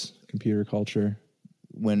 2000s computer culture.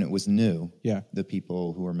 When it was new, the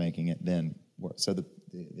people who were making it then were, so the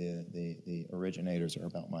originators are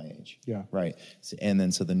about my age. Yeah. Right. So, and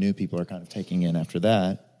then so the new people are kind of taking in after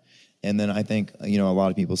that. And then I think, a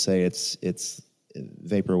lot of people say it's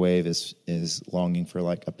vaporwave is longing for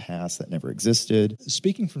like a past that never existed.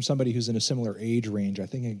 Speaking from somebody who's in a similar age range, I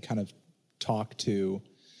think I can kind of talk to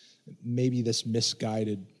maybe this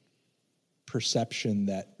misguided perception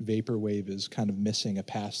that vaporwave is kind of missing a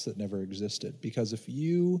past that never existed. Because if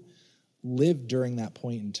you lived during that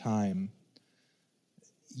point in time,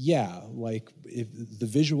 yeah, like if the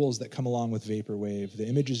visuals that come along with vaporwave, the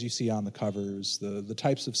images you see on the covers, the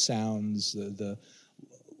types of sounds, the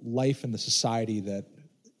life and the society that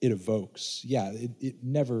it evokes, yeah, it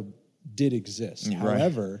never did exist. Right.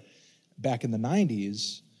 However, back in the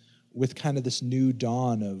 90s, with kind of this new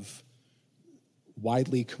dawn of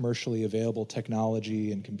widely commercially available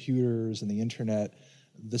technology and computers and the internet,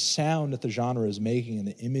 the sound that the genre is making and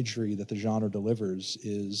the imagery that the genre delivers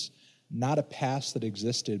is not a past that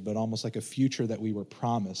existed, but almost like a future that we were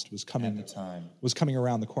promised was coming At the time. was coming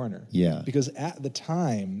around the corner. Yeah. Because at the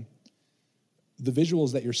time, the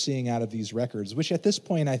visuals that you're seeing out of these records, which at this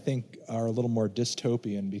point I think are a little more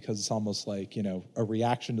dystopian because it's almost like, you know, a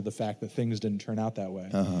reaction to the fact that things didn't turn out that way.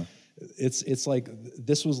 Uh-huh. It's like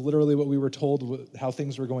this was literally what we were told how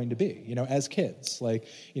things were going to be, you know, as kids. Like,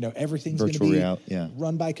 you know, everything's going to be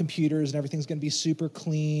run by computers and everything's going to be super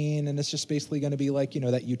clean, and it's just basically going to be like, you know,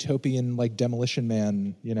 that utopian like Demolition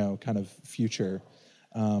Man, you know, kind of future.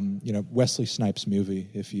 You know, Wesley Snipes movie,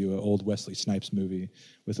 old Wesley Snipes movie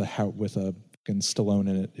with a fucking Stallone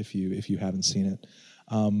in it, if you haven't seen it.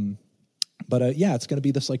 But yeah, it's going to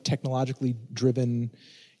be this like technologically driven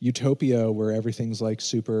utopia where everything's like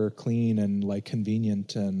super clean and like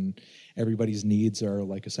convenient and everybody's needs are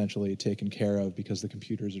like essentially taken care of because the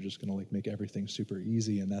computers are just going to like make everything super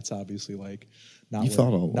easy. And that's obviously like not. You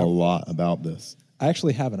thought a lot about this. I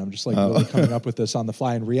actually haven't. I'm just like really coming up with this on the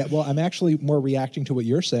fly and well, I'm actually more reacting to what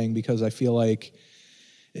you're saying because I feel like,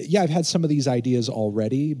 yeah, I've had some of these ideas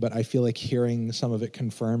already, but I feel like hearing some of it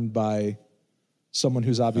confirmed by someone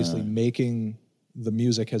who's obviously making the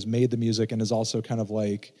music, has made the music, and has also kind of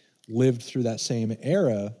like lived through that same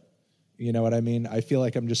era. You know what I mean? I feel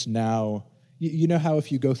like I'm just now, you know how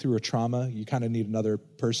if you go through a trauma, you kind of need another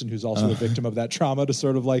person who's also a victim of that trauma to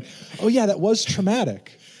sort of like, oh yeah, that was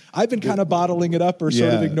traumatic. I've been kind of bottling it up or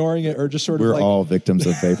sort of ignoring it or just sort of We're like... all victims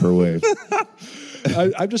of vaporwave.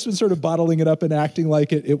 I've just been sort of bottling it up and acting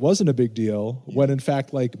like it wasn't a big deal when in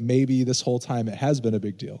fact, like maybe this whole time it has been a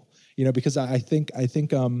big deal. You know, because I think,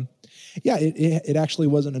 yeah, it actually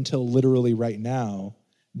wasn't until literally right now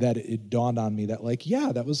that it dawned on me that like,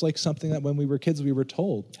 yeah, that was like something that when we were kids we were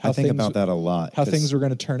told. I think about that a lot. How things were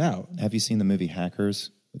going to turn out. Have you seen the movie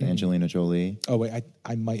Hackers with Angelina Jolie? Oh wait,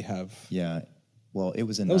 I might have. Yeah, well, it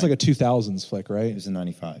was in. That was like a 2000s flick, right? It was in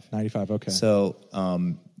 95. 95, okay. So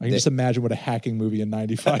I can just imagine what a hacking movie in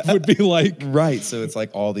 95 would be like. Right. So it's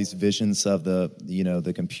like all these visions of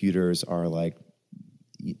the computers are like.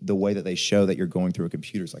 The way that they show that you're going through a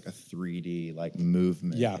computer is like a 3D like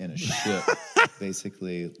movement in a ship,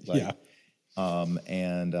 basically. Like, you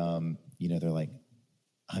know, they're like,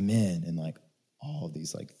 I'm in, and like all of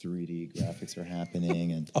these like 3D graphics are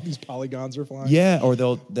happening, and all these polygons are flying. Yeah, or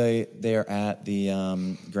they're at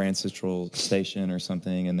the Grand Central Station or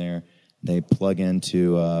something, and they plug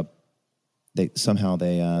into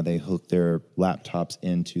they hook their laptops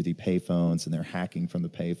into the payphones, and they're hacking from the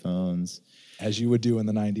payphones. As you would do in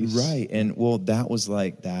the 90s. Right. And well, that was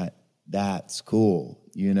like that's cool.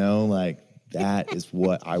 You know, like that is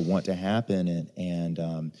what I want to happen.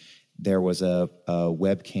 And there was a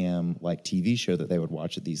webcam like TV show that they would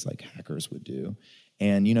watch that these like hackers would do.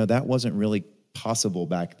 And, you know, that wasn't really possible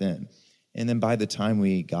back then. And then by the time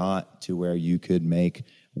we got to where you could make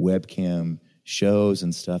webcam shows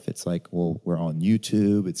and stuff, it's like, well, we're on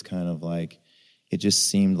YouTube. It's kind of like, it just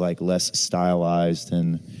seemed like less stylized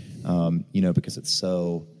and, you know, because it's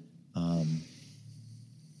so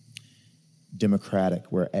democratic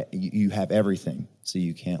where you have everything. So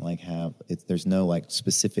you can't like have it. There's no like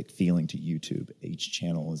specific feeling to YouTube. Each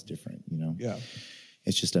channel is different, you know? Yeah.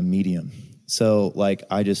 It's just a medium. So like,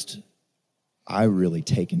 I really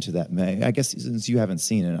take into that. I guess since you haven't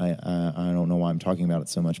seen it, I don't know why I'm talking about it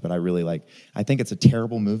so much, but I think it's a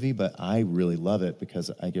terrible movie, but I really love it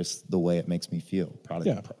because I guess the way it makes me feel.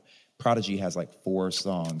 Prodigy has like 4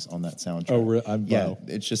 songs on that soundtrack. Oh, really? Yeah,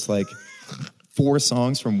 it's just like 4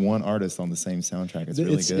 songs from one artist on the same soundtrack. It's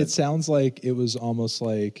really good. It sounds like it was almost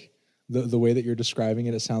like the way that you're describing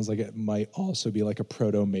it. It sounds like it might also be like a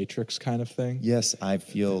proto-Matrix kind of thing. Yes, I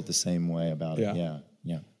feel the same way about it.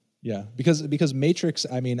 Yeah. Because Matrix,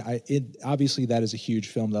 I mean, obviously that is a huge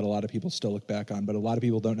film that a lot of people still look back on, but a lot of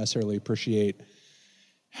people don't necessarily appreciate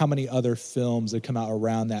how many other films that come out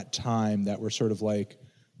around that time that were sort of like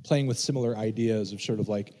playing with similar ideas of sort of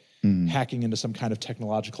like hacking into some kind of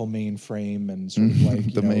technological mainframe and sort of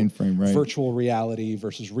like The mainframe, right. virtual reality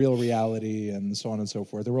versus real reality and so on and so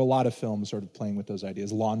forth. There were a lot of films sort of playing with those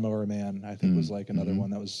ideas. Lawnmower Man, I think, was like another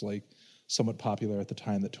one that was like somewhat popular at the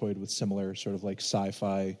time that toyed with similar sort of like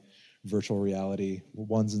sci-fi virtual reality,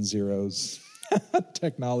 ones and zeros,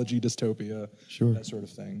 technology dystopia, that sort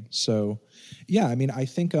of thing. So, yeah, I mean, I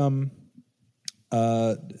think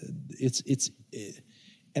it's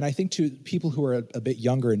and I think to people who are a bit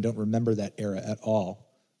younger and don't remember that era at all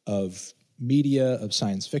of media, of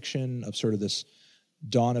science fiction, of sort of this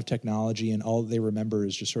dawn of technology, and all they remember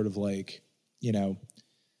is just sort of like, you know,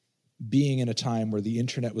 being in a time where the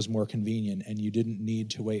internet was more convenient and you didn't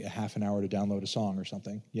need to wait a half an hour to download a song or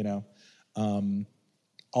something, you know.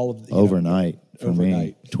 All of the, overnight for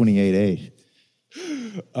overnight. me, 28.8.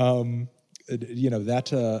 You know, that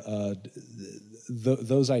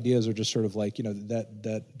those ideas are just sort of like, you know,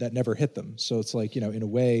 that never hit them. So it's like, you know, in a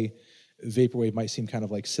way, vaporwave might seem kind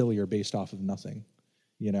of like sillier based off of nothing,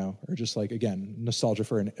 you know, or just like, again, nostalgia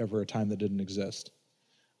for a time that didn't exist.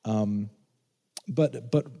 But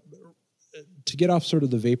to get off sort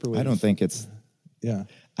of the vaporwave, I don't think it's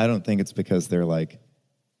because they're like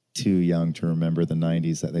too young to remember the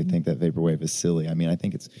 90s that they think that vaporwave is silly. I mean, I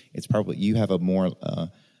think it's probably, you have a more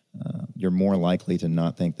you're more likely to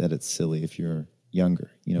not think that it's silly if you're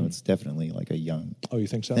younger. You know, it's definitely like a young you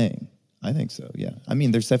think so? thing. I think so, yeah. I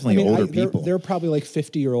mean, there's definitely older people. There are probably like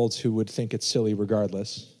 50-year-olds who would think it's silly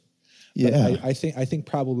regardless. Yeah. But I think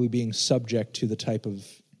probably being subject to the type of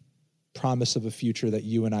promise of a future that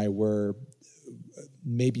you and I were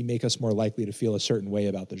maybe make us more likely to feel a certain way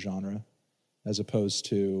about the genre as opposed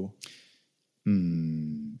to...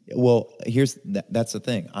 Well, that's the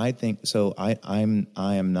thing. I think so. I am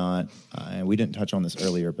not. We didn't touch on this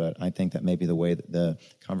earlier, but I think that maybe the way that the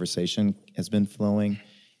conversation has been flowing,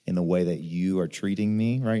 in the way that you are treating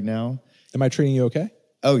me right now. Am I treating you okay?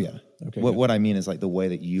 Oh yeah. Okay. What I mean is like the way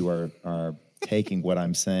that you are taking what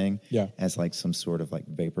I'm saying as like some sort of like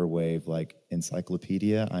vaporwave like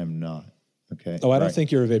encyclopedia. I'm not. Okay. Oh, I don't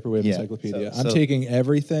think you're a vaporwave encyclopedia. I'm taking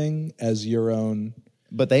everything as your own.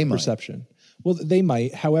 But they might. Perception. Well, they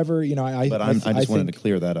might. However, you know, I just wanted to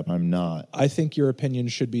clear that up. I'm not. I think your opinion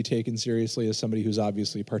should be taken seriously as somebody who's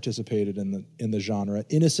obviously participated in the genre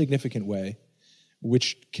in a significant way,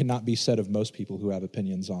 which cannot be said of most people who have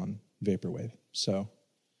opinions on vaporwave. So,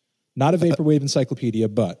 not a vaporwave encyclopedia,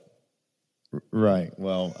 but right.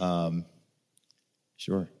 Well,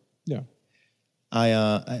 sure. Yeah.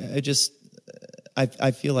 I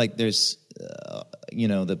feel like there's. You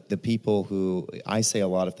know, the people who, I say a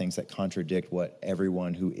lot of things that contradict what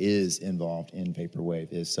everyone who is involved in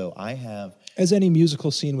vaporwave is. So I have... As any musical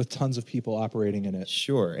scene with tons of people operating in it.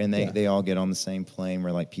 Sure, and they all get on the same plane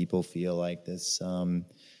where like people feel like this, you know,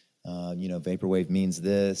 vaporwave means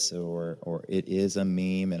this or it is a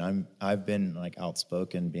meme. And I've been like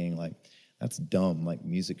outspoken being like, that's dumb, like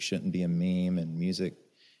music shouldn't be a meme and music,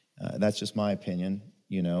 that's just my opinion.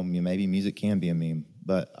 You know, maybe music can be a meme,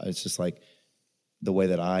 but it's just like, the way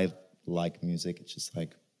that I like music, it's just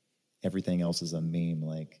like everything else is a meme.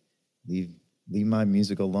 Like, leave my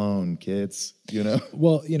music alone, kids. You know.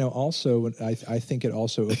 Well, you know, also I think it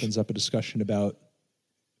also opens up a discussion about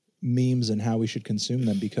memes and how we should consume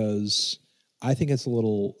them, because I think it's a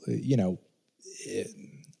little, you know,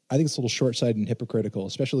 I think it's a little short-sighted and hypocritical,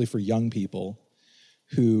 especially for young people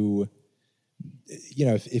who, you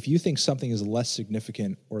know, if you think something is less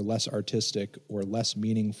significant or less artistic or less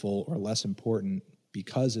meaningful or less important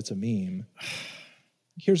because it's a meme,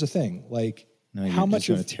 here's the thing: like, how much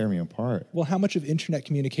of tear me apart? Well, how much of internet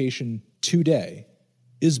communication today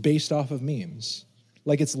is based off of memes?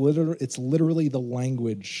 Like, it's literally the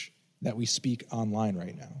language that we speak online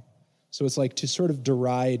right now. So it's like to sort of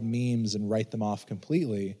deride memes and write them off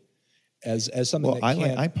completely as something that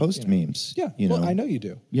can't... I post memes. Yeah, you know? I know you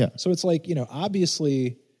do. Yeah. So it's like, you know,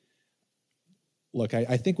 obviously, look,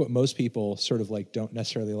 I think what most people sort of like don't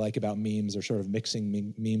necessarily like about memes or sort of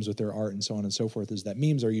mixing memes with their art and so on and so forth is that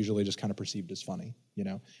memes are usually just kind of perceived as funny, you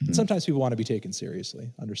know? Mm-hmm. And sometimes people want to be taken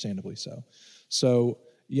seriously, understandably so. So,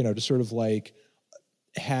 you know, to sort of like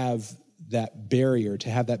have that barrier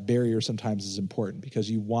sometimes is important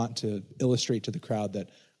because you want to illustrate to the crowd that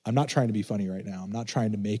I'm not trying to be funny right now. I'm not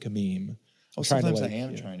trying to make a meme. Sometimes I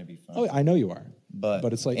am trying to be funny. Oh, I know you are.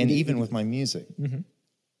 But it's like... And even with my music. Mm-hmm.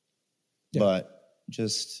 Yeah. But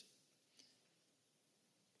just...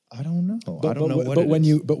 I don't know. But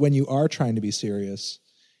when you are trying to be serious,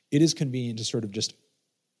 it is convenient to sort of just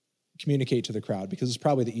communicate to the crowd because it's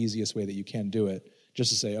probably the easiest way that you can do it. Just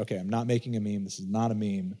to say, okay, I'm not making a meme. This is not a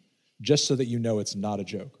meme. just so that you know it's not a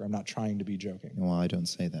joke, or I'm not trying to be joking. Well, I don't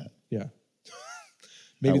say that. Yeah.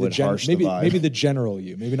 Maybe would harsh the vibe. maybe the general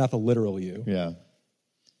you, maybe not the literal you. Yeah.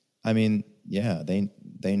 I mean, yeah,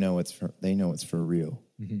 they know it's for real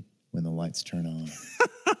when the lights turn on.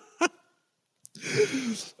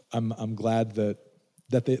 I'm glad that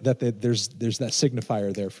there's that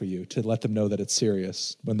signifier there for you to let them know that it's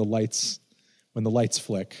serious when the lights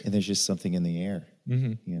flick. And there's just something in the air.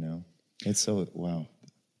 You know, it's so wow.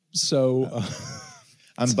 So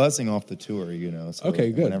I'm buzzing off the tour. You know. So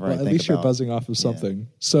okay, good. Well, at least you're buzzing off of something. Yeah.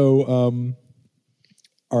 So,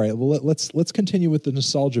 all right. Well, let's continue with the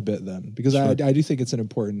nostalgia bit then, because sure. I do think it's an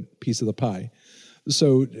important piece of the pie.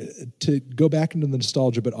 So to go back into the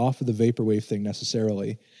nostalgia, but off of the vaporwave thing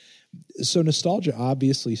necessarily. So nostalgia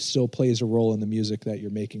obviously still plays a role in the music that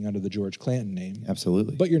you're making under the George Clanton name.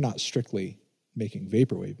 Absolutely. But you're not strictly making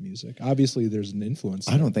vaporwave music. Obviously there's an influence.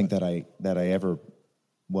 I don't think that I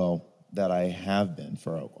have been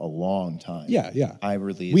for a long time. Yeah.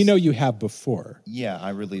 We know you have before. Yeah,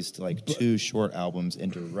 I released like 2 short albums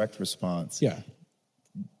in direct response. Yeah.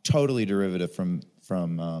 Totally derivative from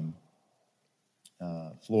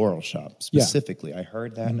Floral Shop specifically. Yeah. I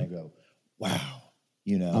heard that and I go, wow,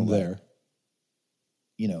 you know, I'm there.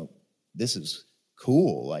 You know, this is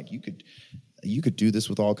cool. Like you could do this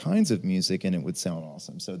with all kinds of music and it would sound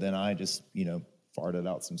awesome. So then I just, you know, farted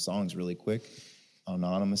out some songs really quick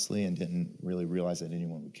anonymously and didn't really realize that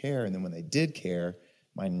anyone would care. And then when they did care,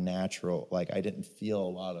 my natural, like I didn't feel a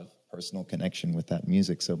lot of personal connection with that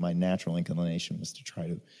music. So my natural inclination was to try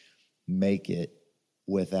to make it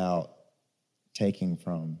without taking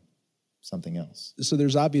from something else. So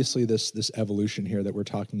there's obviously this evolution here that we're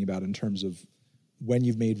talking about in terms of when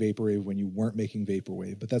you've made vaporwave, when you weren't making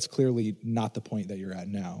vaporwave, but that's clearly not the point that you're at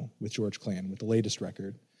now with George Clanton, with the latest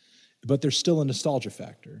record. But there's still a nostalgia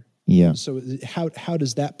factor. Yeah. So how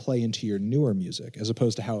does that play into your newer music as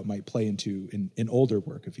opposed to how it might play into an older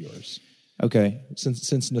work of yours? Okay.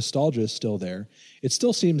 Since nostalgia is still there, it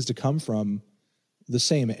still seems to come from the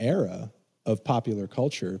same era of popular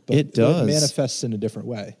culture, but it does. It manifests in a different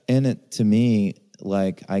way. And it, to me,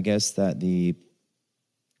 like, I guess that the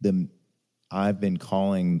I've been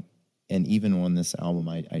calling, and even on this album,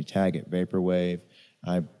 I tag it Vaporwave.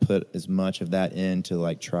 I put as much of that in to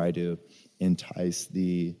like try to entice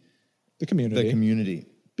the community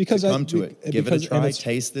because to come to it, give it a try,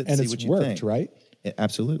 taste it, and see it's what you worked, think. Right?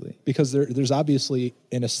 Absolutely. Because there's obviously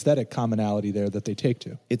an aesthetic commonality there that they take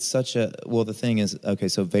to. It's such a, well, the thing is, okay,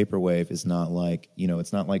 so Vaporwave is not like, you know,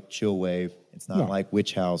 it's not like Chill Wave. It's not like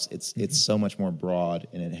Witch House. It's so much more broad,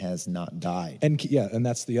 and it has not died. And yeah, and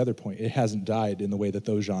that's the other point. It hasn't died in the way that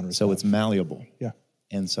those genres So have. it's malleable. Yeah.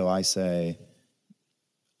 And so I say,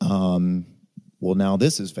 well, now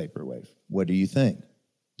this is Vaporwave. What do you think?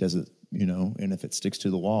 Does it, you know, and if it sticks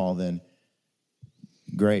to the wall, then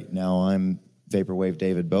great. Now I'm Vaporwave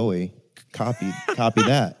David Bowie. Copy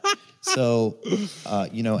that. So,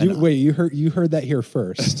 you know. Wait, you heard that here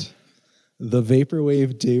first. The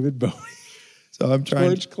Vaporwave David Bowie. So I'm trying.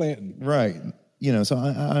 George Clanton. Right. You know, so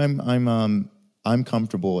I'm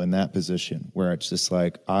comfortable in that position where it's just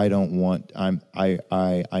like I know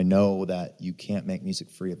that you can't make music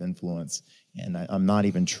free of influence, and I'm not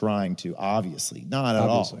even trying to. Obviously, not at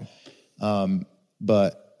all.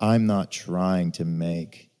 But I'm not trying to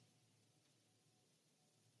make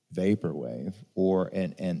vaporwave,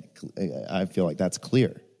 and I feel like that's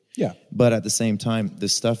clear. Yeah. But at the same time, the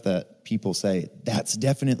stuff that people say that's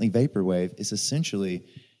definitely vaporwave is essentially,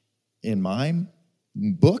 in my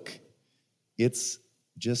book, it's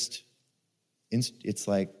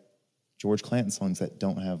like George Clanton songs that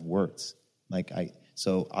don't have words.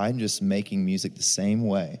 So I'm just making music the same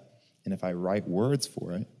way. And if I write words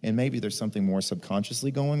for it, and maybe there's something more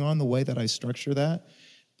subconsciously going on the way that I structure that,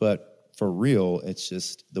 but for real, it's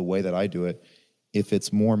just the way that I do it. If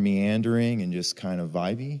it's more meandering and just kind of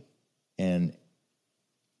vibey and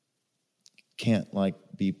can't like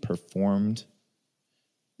be performed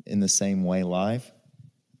in the same way live,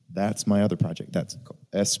 that's my other project. That's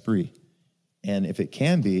Esprit. And if it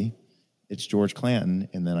can be, it's George Clanton,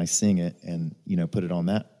 and then I sing it and, you know, put it on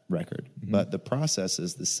that record. Mm-hmm. But the process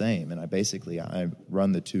is the same, and I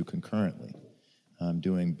run the two concurrently. I'm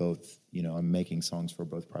doing both, you know, I'm making songs for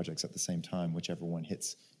both projects at the same time. Whichever one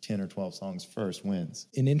hits 10 or 12 songs first wins.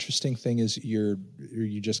 An interesting thing is you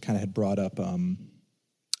just kind of had brought up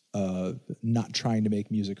not trying to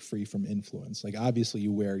make music free from influence. Like, obviously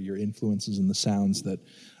you wear your influences and the sounds that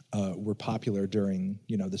were popular during,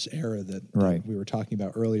 you know, this era that we were talking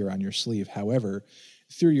about earlier on your sleeve. However,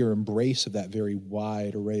 through your embrace of that very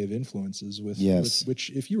wide array of influences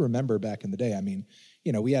which if you remember back in the day, I mean,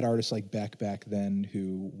 we had artists like Beck back then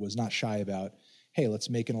who was not shy about, hey, let's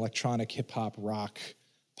make an electronic hip hop rock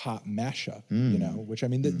pop mashup, which I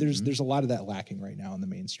mean, there's a lot of that lacking right now in the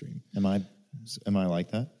mainstream. Am I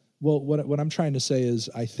like that? Well, what I'm trying to say is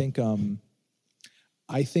I think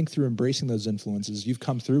through embracing those influences, you've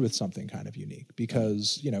come through with something kind of unique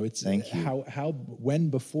because, it's I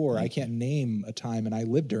can't name a time, and I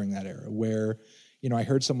lived during that era where, I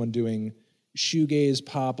heard someone doing shoegaze,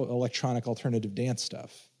 pop, electronic, alternative dance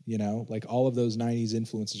stuff, like all of those 90s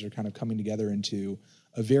influences are kind of coming together into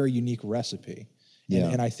a very unique recipe.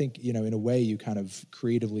 And I think, in a way you kind of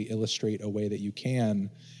creatively illustrate a way that you can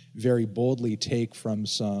very boldly take from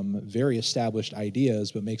some very established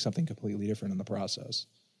ideas, but make something completely different in the process.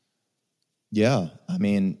 Yeah. I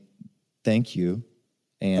mean, thank you.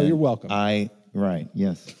 And you're welcome. Right.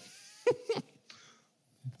 Yes.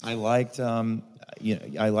 I liked,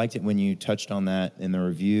 I liked it when you touched on that in the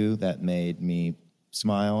review. That made me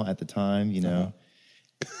smile at the time,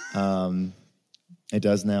 It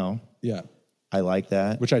does now. Yeah. I like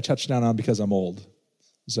that. Which I touched down on because I'm old.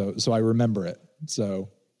 So I remember it. So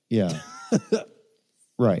yeah.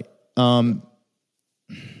 Right. What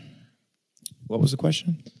was the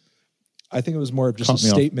question? I think it was more of just a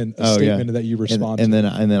statement that you respond and to.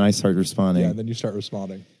 Then I started responding. Yeah, then you start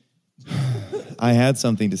responding. I had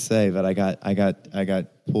something to say, but I got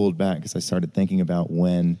pulled back because I started thinking about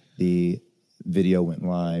when the video went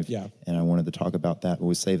live. Yeah. And I wanted to talk about that, but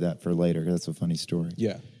we'll save that for later because that's a funny story.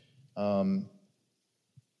 Yeah.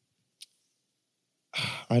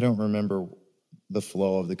 I don't remember the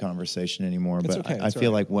flow of the conversation anymore, but okay. I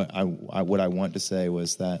feel like what I want to say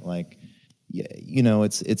was that, like,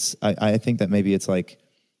 I think that maybe it's like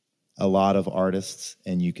a lot of artists,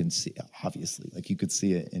 and you can see, obviously, like you could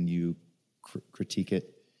see it and you critique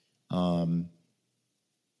it.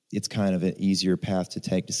 It's kind of an easier path to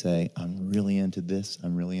take to say, I'm really into this.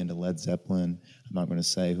 I'm really into Led Zeppelin. I'm not going to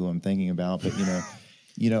say who I'm thinking about, but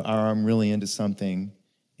or I'm really into something,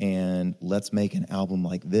 and let's make an album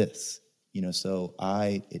like this. So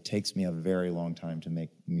it takes me a very long time to make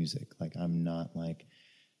music. Like, I'm not like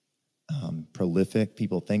prolific.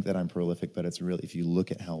 People think that I'm prolific, but it's really, if you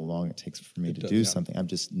look at how long it takes for me to do something, I've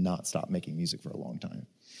just not stopped making music for a long time.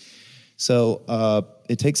 So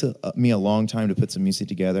it takes me a long time to put some music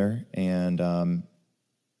together, and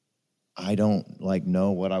I don't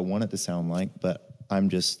know what I want it to sound like, but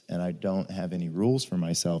and I don't have any rules for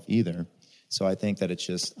myself either. So I think that it's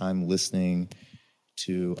just, I'm listening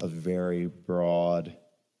to a very broad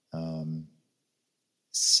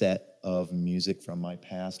set of music from my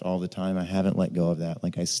past all the time. I haven't let go of that.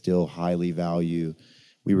 Like, I still highly value.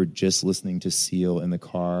 We were just listening to Seal in the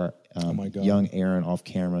car. Oh my God. Young Aaron off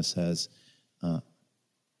camera says,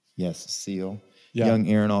 yes, Seal. Yeah. Young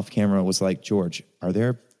Aaron off camera was like, George, are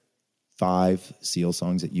there 5 Seal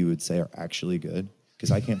songs that you would say are actually good?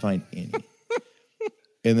 Because I can't find any.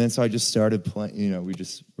 And then so I just started playing, we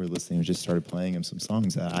just started playing him some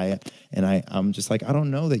songs that I'm just like, I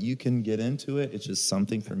don't know that you can get into it. It's just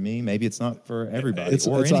something for me. Maybe it's not for everybody.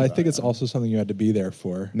 I think it's also something you had to be there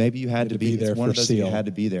for. Maybe you had to be there. It's one of those Seal. You had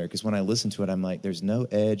to be there, because when I listen to it, I'm like, there's no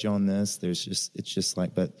edge on this. It's just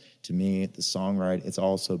like, but to me, the songwriting, it's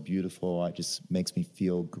all so beautiful. It just makes me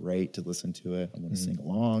feel great to listen to it. I want to sing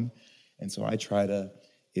along. And so I try to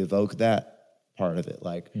evoke that part of it.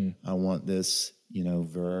 Like, I want this,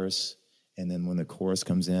 verse, and then when the chorus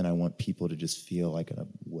comes in, I want people to just feel like a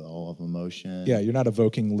well of emotion. Yeah, you're not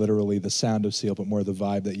evoking literally the sound of Seal, but more the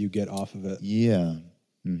vibe that you get off of it. Yeah.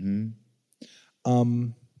 Mm-hmm.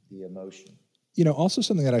 The emotion. Also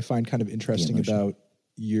something that I find kind of interesting about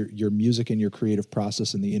your music and your creative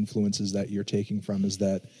process and the influences that you're taking from is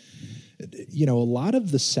that, a lot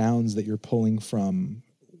of the sounds that you're pulling from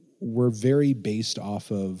were very based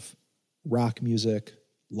off of rock music,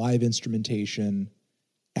 live instrumentation,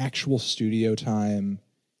 actual studio time,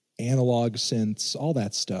 analog synths, all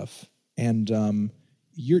that stuff. And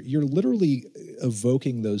you're literally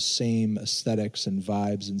evoking those same aesthetics and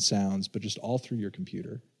vibes and sounds, but just all through your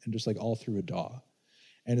computer and just like all through a DAW.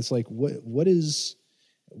 And it's like, what has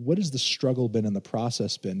the struggle been and the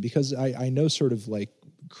process been? Because I know sort of like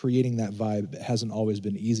creating that vibe hasn't always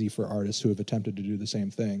been easy for artists who have attempted to do the same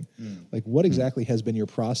thing. Like, what exactly has been your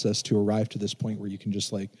process to arrive to this point where you can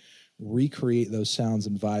just like recreate those sounds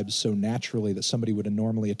and vibes so naturally that somebody would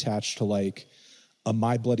normally attach to like a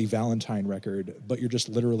My Bloody Valentine record, but you're just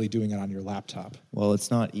literally doing it on your laptop? Well, it's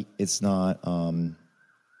not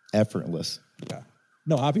effortless. Yeah.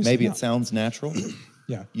 No, obviously maybe not. It sounds natural.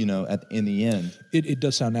 Yeah. In the end. It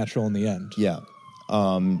does sound natural in the end. Yeah.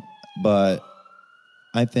 But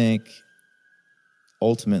I think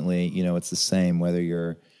ultimately, it's the same whether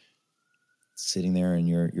you're sitting there and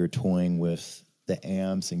you're toying with the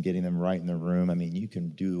amps and getting them right in the room. I mean, you can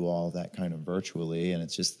do all that kind of virtually, and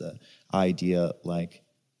it's just the idea, like,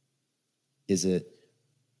 is it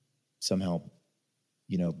somehow,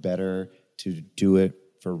 better to do it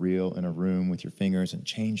for real in a room with your fingers and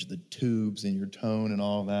change the tubes and your tone and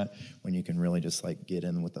all that, when you can really just like get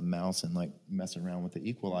in with the mouse and like mess around with the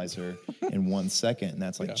equalizer in 1 second, and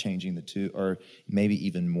that's like changing the tube, or maybe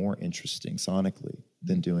even more interesting sonically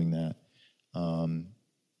than doing that.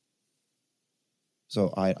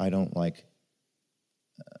 So I don't like,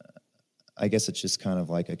 I guess it's just kind of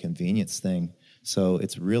like a convenience thing. So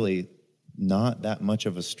it's really not that much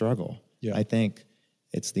of a struggle. Yeah. I think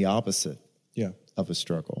it's the opposite Yeah. of a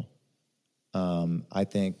struggle. I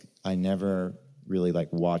think I never really like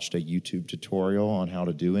watched a YouTube tutorial on how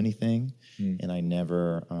to do anything, and I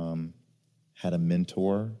never had a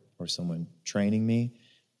mentor or someone training me,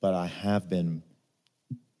 but I have been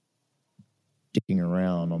digging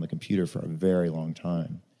around on the computer for a very long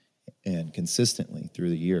time and consistently through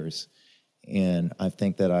the years. And I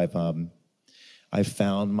think that I've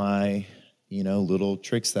found my, little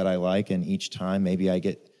tricks that I like, and each time maybe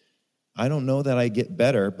I don't know that I get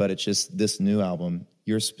better, but it's just this new album,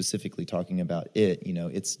 you're specifically talking about it,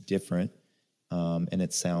 it's different, and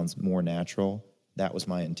it sounds more natural. That was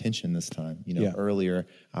my intention this time. Earlier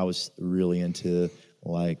I was really into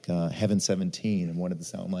like Heaven 17 and wanted to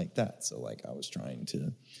sound like that. So like I was trying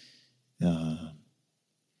to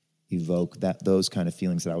evoke those kind of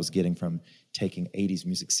feelings that I was getting from taking 80s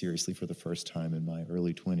music seriously for the first time in my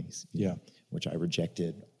early 20s. Which I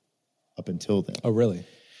rejected up until then. Oh, really?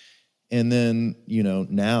 And then,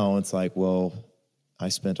 now it's like, well, I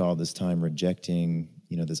spent all this time rejecting,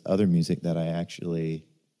 this other music that I actually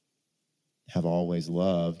have always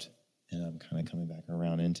loved, and I'm kind of coming back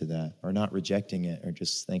around into that, or not rejecting it, or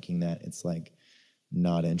just thinking that it's like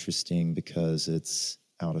not interesting because it's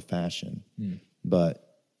out of fashion. But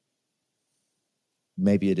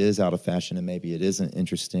maybe it is out of fashion and maybe it isn't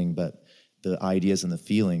interesting, but the ideas and the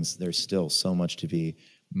feelings, there's still so much to be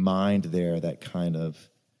mined there that kind of,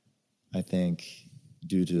 I think,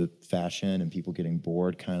 due to fashion and people getting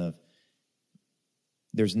bored, kind of,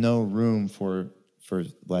 there's no room for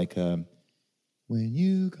like, when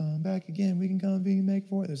you come back again, we can come and make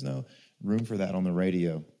for it. There's no room for that on the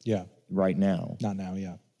radio. Yeah. Right now. Not now,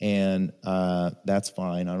 yeah. And that's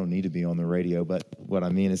fine. I don't need to be on the radio. But what I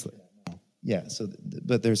mean is, yeah. So,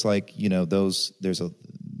 but there's like,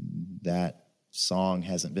 that song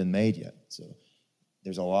hasn't been made yet. So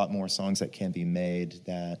there's a lot more songs that can be made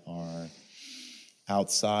that are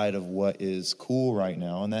outside of what is cool right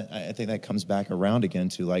now. And that, I think that comes back around again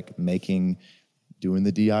to like doing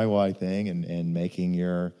the DIY thing and making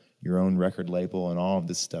your own record label and all of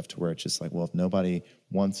this stuff, to where it's just like, well, if nobody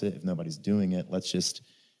wants it, if nobody's doing it, let's just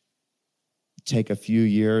take a few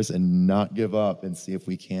years and not give up and see if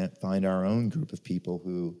we can't find our own group of people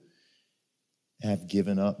who have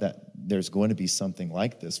given up that there's going to be something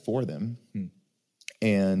like this for them.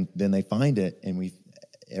 And then they find it, and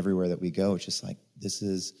everywhere that we go, it's just like,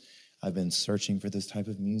 I've been searching for this type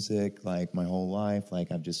of music like my whole life. Like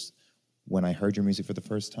when I heard your music for the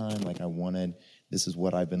first time, like this is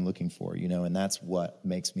what I've been looking for, and that's what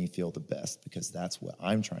makes me feel the best, because that's what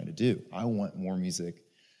I'm trying to do. I want more music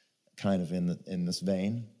kind of in this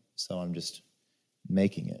vein, so I'm just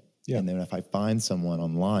making it. Yeah. And then if I find someone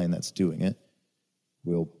online that's doing it,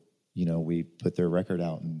 we put their record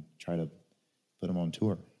out and try to put them on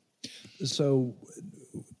tour. So,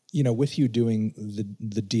 with you doing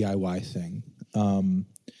the DIY thing,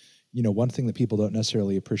 one thing that people don't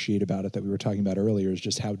necessarily appreciate about it that we were talking about earlier is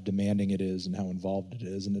just how demanding it is and how involved it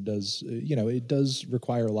is. And it does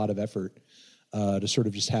require a lot of effort to sort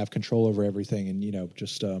of just have control over everything and,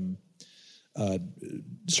 just sort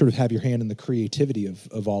of have your hand in the creativity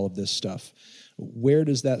of all of this stuff. Where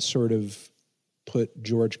does that sort of put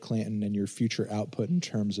George Clanton and your future output in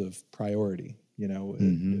terms of priority,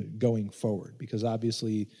 going forward? Because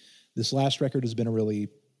obviously this last record has been a really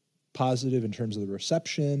positive in terms of the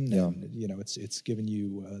reception, and it's given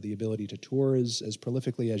you the ability to tour as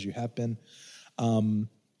prolifically as you have been.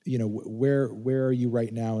 Where are you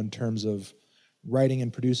right now in terms of writing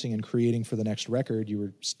and producing and creating for the next record? You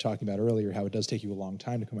were talking about earlier how it does take you a long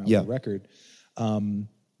time to come out with a record.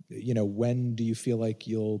 When do you feel like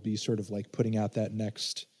you'll be sort of like putting out that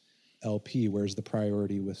next LP? Where's the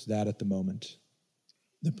priority with that at the moment?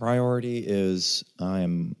 The priority is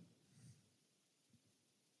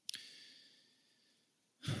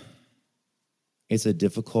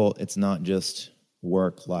it's not just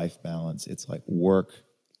work-life balance. It's like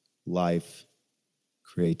work-life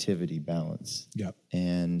creativity balance. Yep.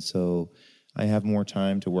 And so I have more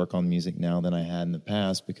time to work on music now than I had in the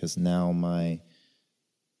past because now my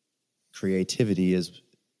creativity is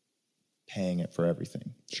paying it for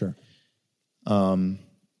everything. Sure.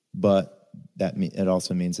 But it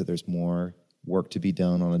also means that there's more work to be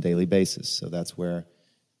done on a daily basis. So that's where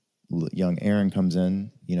young Aaron comes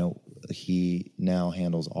in. You know, he now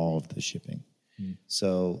handles all of the shipping.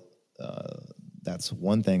 So that's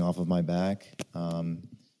one thing off of my back.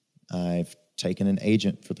 I've taken an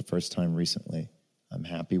agent for the first time recently. I'm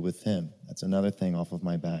happy with him. That's another thing off of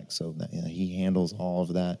my back. So that, he handles all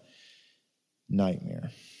of that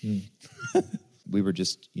nightmare. We were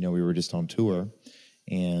just on tour,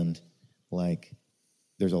 and like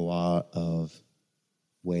there's a lot of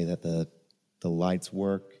way that the lights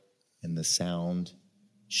work and the sound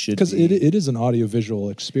should be. Because it is an audiovisual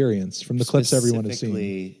experience from the clips everyone has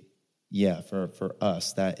seen. Yeah, for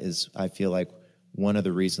us, that is, I feel like, one of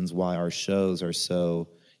the reasons why our shows are so,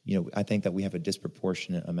 I think that we have a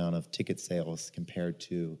disproportionate amount of ticket sales compared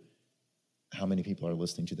to how many people are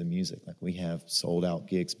listening to the music. Like, we have sold out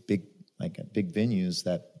gigs, big venues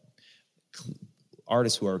that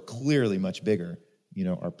artists who are clearly much bigger,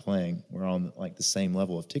 are playing. We're on like the same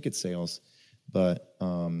level of ticket sales, but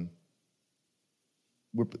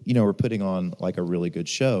we're putting on like a really good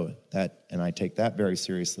show and I take that very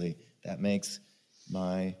seriously. That makes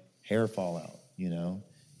my hair fall out,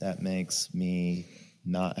 that makes me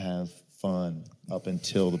not have fun up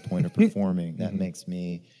until the point of performing. That makes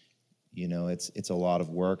me, it's a lot of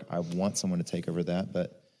work. I want someone to take over that,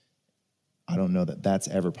 but I don't know that that's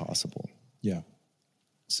ever possible. Yeah.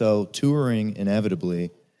 So touring, inevitably,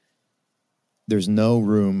 there's no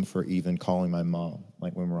room for even calling my mom,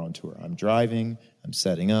 like when we're on tour. I'm driving, I'm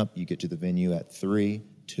setting up, you get to the venue at 3,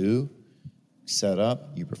 2, set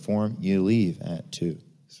up, you perform, you leave at 2,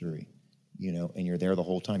 3, and you're there the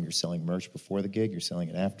whole time. You're selling merch before the gig, you're selling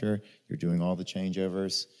it after, you're doing all the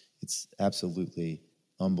changeovers. It's absolutely,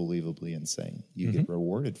 unbelievably insane. You get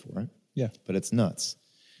rewarded for it. Yeah. But it's nuts.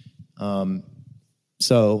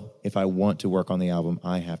 So if I want to work on the album,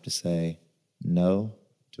 I have to say no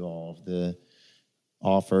to all of the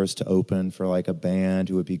offers to open for like a band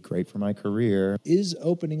who would be great for my career. Is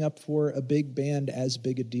opening up for a big band as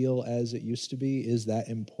big a deal as it used to be? Is that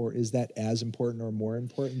as important or more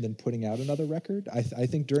important than putting out another record? I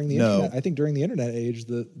think during the internet age,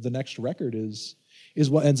 the next record is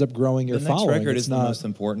what ends up growing your following. The next record is the most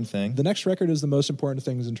important thing. The next record is the most important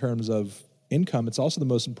thing in terms of income. It's also the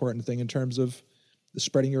most important thing in terms of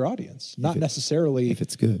spreading your audience. Not necessarily if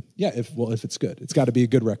it's good. Yeah, if it's good. It's got to be a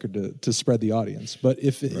good record to spread the audience. But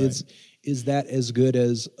if it is that as good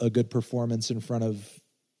as a good performance in front of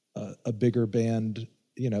a bigger band,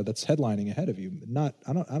 that's headlining ahead of you? I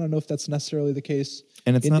don't know if that's necessarily the case.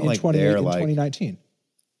 And it's not like they're like 2019.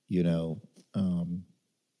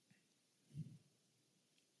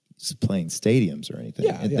 Playing stadiums or anything.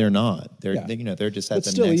 Yeah. They're not. They're they're just at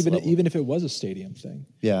the next level. Even if it was a stadium thing.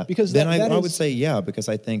 Yeah. Because then I would say because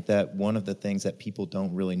I think that one of the things that people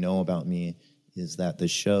don't really know about me is that the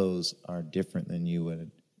shows are different than you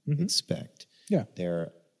would expect. Yeah.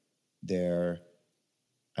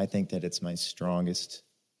 I think that it's my stronger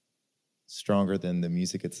than the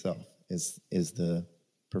music itself is the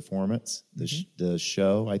performance. The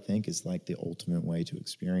show, I think, is like the ultimate way to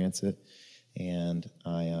experience it. And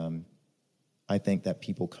I think that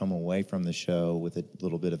people come away from the show with a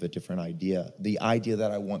little bit of a different idea, the idea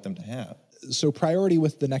that I want them to have. So priority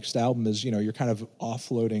with the next album is, you're kind of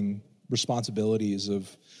offloading responsibilities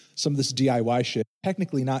of some of this DIY shit,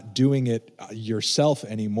 technically not doing it yourself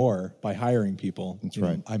anymore by hiring people. That's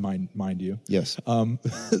right. I mind you. Yes.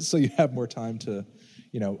 So you have more time to,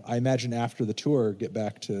 I imagine after the tour, get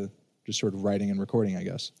back to just sort of writing and recording, I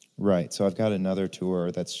guess. Right. So I've got another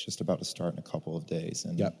tour that's just about to start in a couple of days,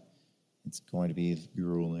 and it's going to be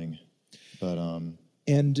grueling. But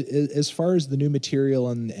and as far as the new material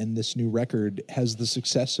and this new record, has the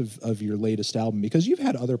success of your latest album, because you've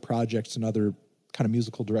had other projects and other kind of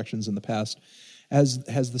musical directions in the past,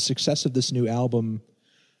 has the success of this new album,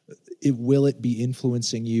 will it be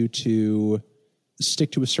influencing you to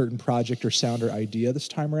stick to a certain project or sound or idea this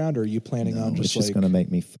time around, or are you planning on just it's just going to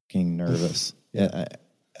make me fucking nervous?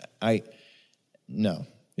 No.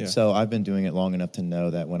 Yeah. So I've been doing it long enough to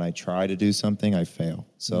know that when I try to do something, I fail.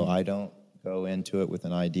 So I don't go into it with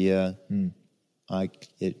an idea.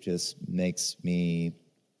 It just makes me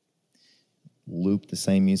loop the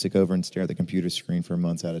same music over and stare at the computer screen for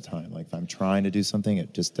months at a time. Like if I'm trying to do something,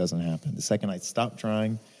 it just doesn't happen. The second I stop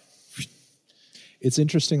trying. It's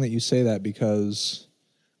interesting that you say that because,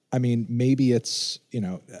 I mean, maybe it's,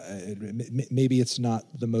 maybe it's not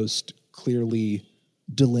the most clearly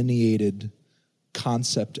delineated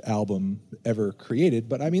concept album ever created,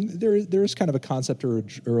 but I mean, there is kind of a concept or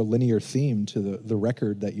a linear theme to the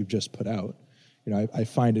record that you've just put out. You know, I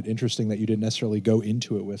find it interesting that you didn't necessarily go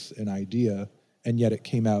into it with an idea, and yet it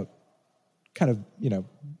came out kind of, you know,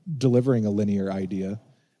 delivering a linear idea,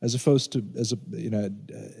 as opposed to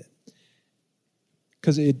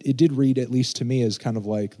because it did read, at least to me, as kind of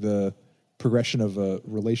like the progression of a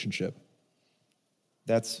relationship.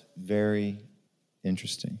 That's very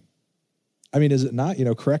interesting. I mean, is it not? You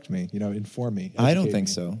know, correct me. You know, inform me. I don't educate think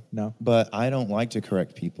me. so. No, but I don't like to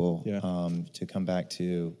correct people. Yeah. To come back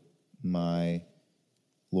to my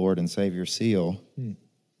Lord and Savior Seal,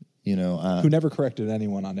 you know, who never corrected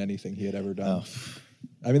anyone on anything he had ever done. Oh.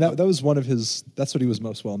 I mean, that was one of his. That's what he was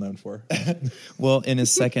most well known for. Well, in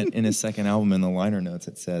his second album, in the liner notes,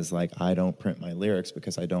 it says like, I don't print my lyrics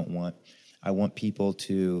because I want people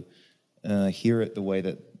to hear it the way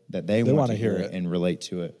that they want to hear it and relate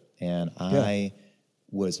to it. And I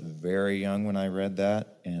was very young when I read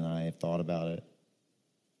that, and I have thought about it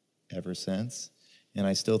ever since. And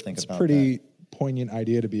I still think about that. It's a pretty poignant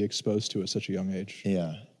idea to be exposed to at such a young age.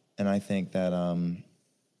 Yeah. And I think that,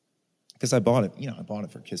 because I bought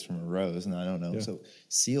it for Kiss from a Rose, and I don't know. Yeah. So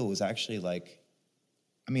Seal was actually like,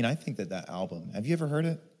 I mean, I think that album, have you ever heard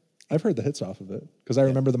it? I've heard the hits off of it, because I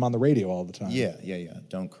remember them on the radio all the time. Yeah.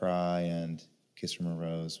 Don't Cry and Kiss from a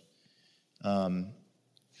Rose.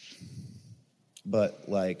 But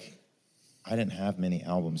like, I didn't have many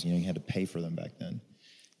albums. You know, you had to pay for them back then.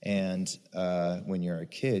 And when you're a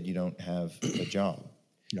kid, you don't have a job.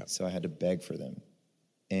 Yeah. So I had to beg for them.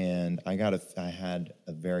 And I had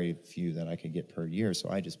a very few that I could get per year, so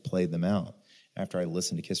I just played them out. After I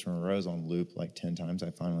listened to Kiss from a Rose on loop like 10 times, I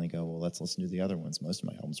finally go, well, let's listen to the other ones. Most of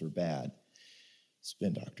my albums were bad.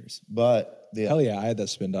 Spin Doctors. But hell yeah, I had that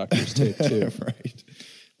Spin Doctors tape too. Right.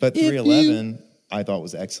 But 311 I thought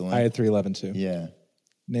was excellent. I had 311 too. Yeah.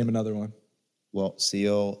 Name another one. Well,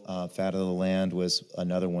 Seal, Fat of the Land was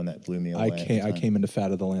another one that blew me away. I came into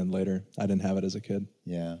Fat of the Land later. I didn't have it as a kid.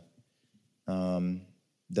 Yeah.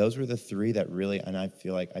 Those were the three that really, and I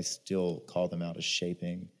feel like I still call them out as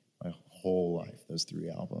shaping my whole life, those three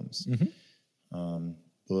albums. Mm-hmm.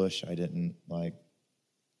 Bush, I didn't like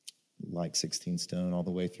 16 Stone all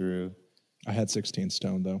the way through. I had 16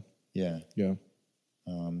 Stone, though. Yeah. Yeah.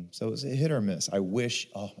 So it was a hit or miss. I wish,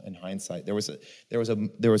 in hindsight, there was a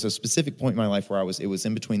specific point in my life where it was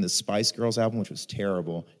in between the Spice Girls album, which was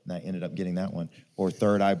terrible, and I ended up getting that one, or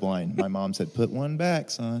Third Eye Blind. My mom said, put one back,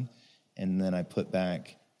 son. And then I put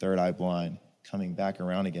back Third Eye Blind, coming back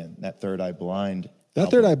around again. That Third Eye Blind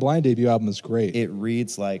Third Eye Blind debut album is great. It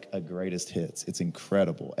reads like a greatest hits. It's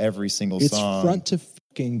incredible. Every single song. It's front to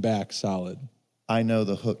fucking back solid. I know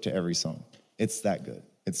the hook to every song. It's that good.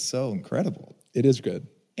 It's so incredible. It is good.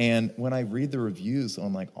 And when I read the reviews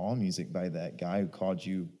on like AllMusic by that guy who called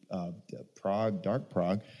you Dark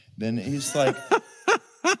Prog, then he's like,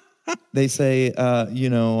 they say,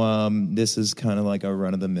 this is kind of like a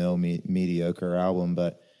run-of-the-mill mediocre album,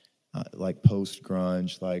 but like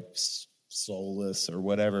post-grunge, like soulless or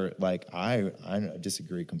whatever. Like I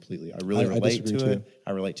disagree completely. I really relate to it. Too.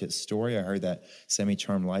 I relate to his story. I heard that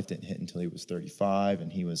Semi-Charmed Life didn't hit until he was 35, and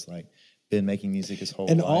he was like been making music his whole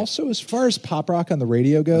life. And also, as far as pop rock on the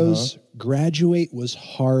radio goes, Graduate was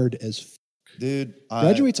hard as fuck. Dude,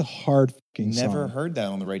 Graduate's a hard fucking song. Never heard that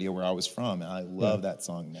on the radio where I was from, and I love that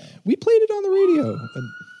song now. We played it on the radio. And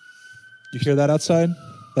you hear that outside?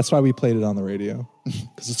 That's why we played it on the radio,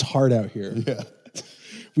 because it's hard out here. Yeah.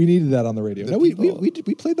 We needed that on the radio. We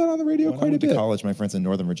played that on the radio quite a bit. When I went to college, my friends in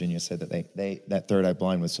Northern Virginia said that that Third Eye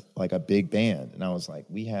Blind was like a big band, and I was like,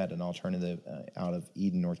 we had an alternative out of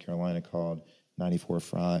Eden, North Carolina called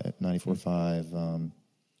 94.5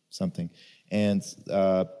 something, and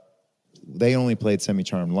they only played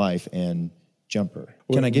Semi-Charmed Life and Jumper.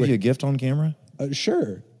 Can I give you a gift on camera?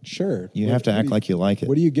 Sure. You have to act like you like it.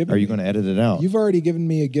 What are you giving me? Are you going to edit it out? You've already given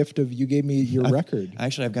me a gift you gave me your record.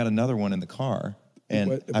 Actually, I've got another one in the car.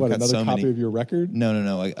 And I've got another copy of your record?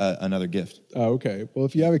 No, another gift. Oh, okay. Well,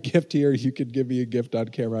 if you have a gift here, you could give me a gift on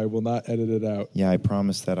camera. I will not edit it out. Yeah, I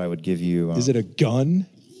promised that I would give you... Is it a gun?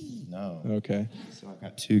 No. Okay. So I've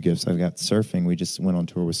got two gifts. I've got surfing. We just went on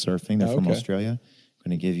tour with surfing. They're from Australia. I'm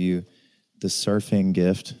going to give you the surfing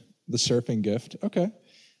gift. The surfing gift. Okay.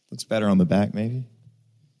 Looks better on the back, maybe.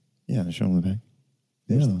 Yeah, show them the back.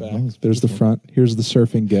 There's the back. There's the front. Here's the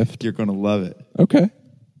surfing gift. You're going to love it. Okay.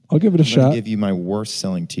 I'll give it a shot. I'll give you my worst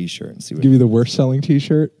selling T-shirt and see what. Give you the worst selling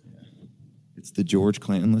T-shirt. It's the George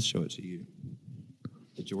Clanton. Let's show it to you.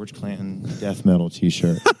 The George Clanton death metal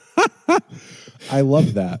T-shirt. I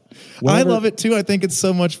love that. I love it too. I think it's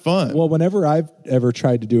so much fun. Well, whenever I've ever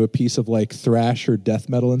tried to do a piece of like thrash or death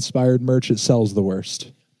metal inspired merch, it sells the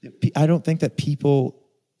worst. I don't think that people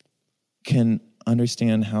can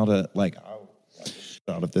understand how to like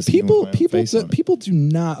out of this. People do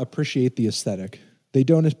not appreciate the aesthetic. They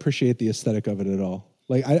don't appreciate the aesthetic of it at all.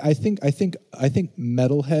 Like I think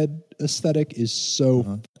metalhead aesthetic is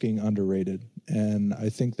so fucking underrated, and I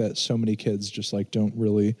think that so many kids just like don't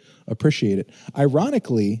really appreciate it.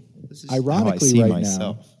 Ironically right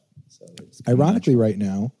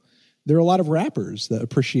now, there are a lot of rappers that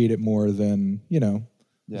appreciate it more than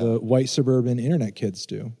the white suburban internet kids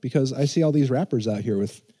do, because I see all these rappers out here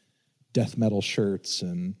with death metal shirts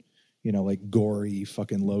and like gory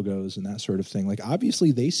fucking logos and that sort of thing. Like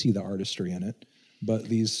obviously they see the artistry in it, but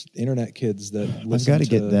these internet kids that I've got to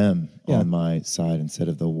get them on my side instead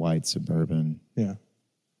of the white suburban. Yeah.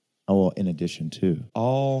 Oh, well, in addition to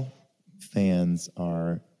all fans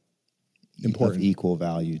are important, of equal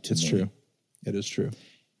value to me. It's true. It is true.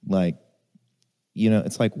 Like,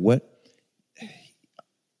 it's like what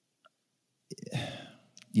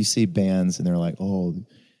you see bands and they're like, oh,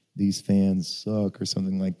 these fans suck or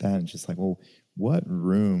something like that. And it's just like, well, what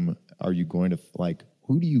room are you going to like?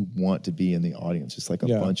 Who do you want to be in the audience? Just like a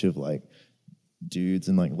bunch of like dudes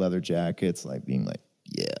in like leather jackets, like being like,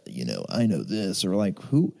 yeah, I know this, or like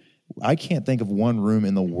who? I can't think of one room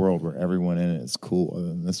in the world where everyone in it is cool other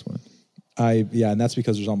than this one. And that's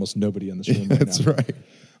because there's almost nobody in this room right that's now. Right.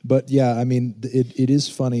 But yeah, I mean, it is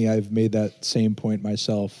funny. I've made that same point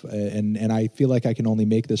myself, and I feel like I can only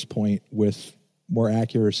make this point with more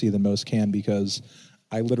accuracy than most can, because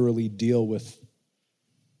I literally deal with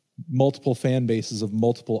multiple fan bases of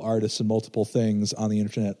multiple artists and multiple things on the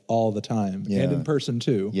internet all the time, and in person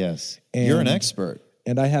too. Yes, and you're an expert.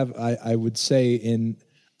 And I would say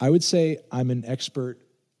I'm an expert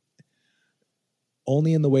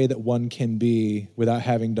only in the way that one can be without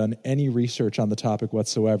having done any research on the topic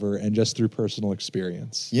whatsoever, and just through personal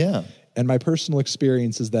experience. Yeah. And my personal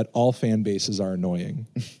experience is that all fan bases are annoying.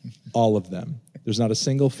 All of them. There's not a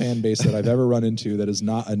single fan base that I've ever run into that is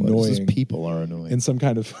not annoying. People are annoying. In some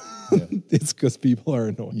kind of... It's because people are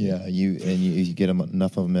annoying. Yeah, you get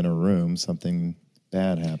enough of them in a room, something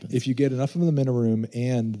bad happens. If you get enough of them in a room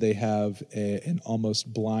and they have an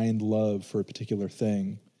almost blind love for a particular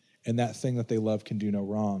thing, and that thing that they love can do no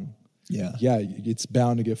wrong, it's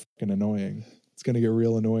bound to get fucking annoying. It's going to get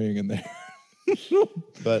real annoying in there.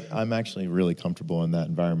 But I'm actually really comfortable in that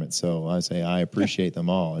environment, so I say I appreciate them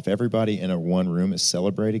all. If everybody in a one room is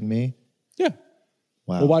celebrating me, wow.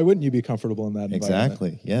 Well, why wouldn't you be comfortable in that environment?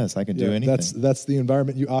 Exactly. Yes, I can do anything. That's the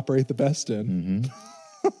environment you operate the best in.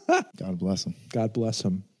 Mm-hmm. God bless them. God bless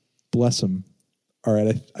them. Bless them. All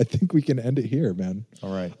right, I think we can end it here, man.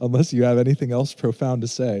 All right. Unless you have anything else profound to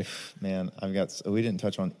say. Man, we didn't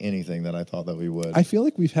touch on anything that I thought that we would. I feel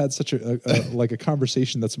like we've had such a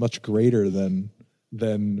conversation that's much greater than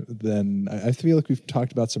I feel like we've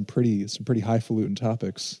talked about some pretty highfalutin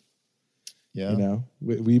topics. Yeah.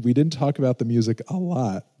 We didn't talk about the music a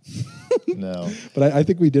lot. No. But I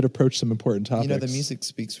think we did approach some important topics. The music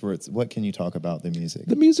speaks for itself. What can you talk about the music?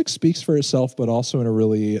 The music speaks for itself, but also in a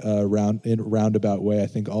really roundabout way. I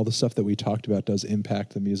think all the stuff that we talked about does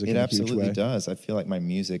impact the music in a huge way. It absolutely does. I feel like my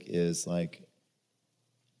music is like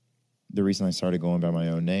the reason I started going by my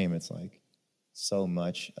own name. It's like so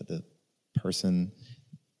much the person.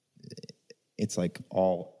 It's like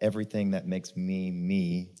everything that makes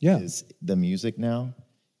me is the music now,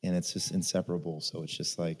 and it's just inseparable. So it's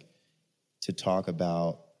just like to talk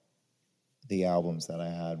about the albums that I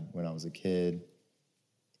had when I was a kid,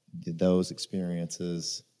 those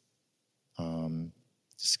experiences,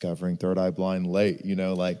 discovering Third Eye Blind late,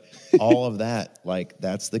 like all of that, like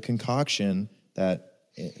that's the concoction that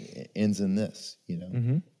ends in this,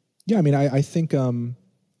 Mm-hmm. Yeah, I mean, I think,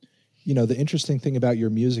 the interesting thing about your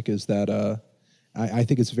music is that I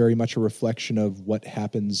think it's very much a reflection of what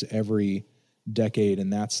happens every decade,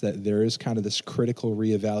 and that's that there is kind of this critical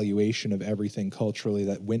reevaluation of everything culturally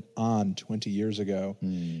that went on 20 years ago,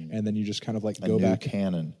 and then you just kind of like go back.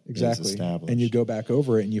 Canon exactly, is established. And you go back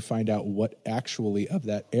over it and you find out what actually of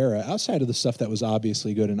that era, outside of the stuff that was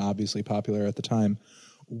obviously good and obviously popular at the time,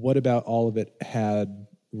 what about all of it had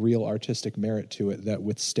real artistic merit to it that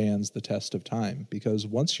withstands the test of time? Because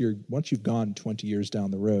once you've gone 20 years down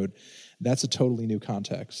the road, that's a totally new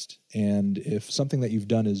context. And if something that you've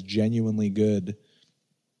done is genuinely good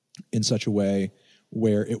in such a way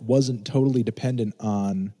where it wasn't totally dependent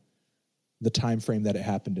on the time frame that it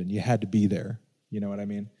happened in, you had to be there. You know what I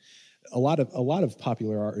mean? A lot of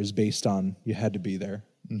popular art is based on you had to be there.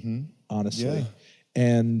 Mm-hmm. Honestly. Yeah.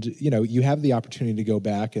 And, you have the opportunity to go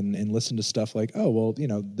back and listen to stuff like, oh, well,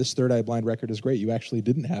 this Third Eye Blind record is great. You actually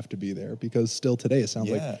didn't have to be there, because still today it sounds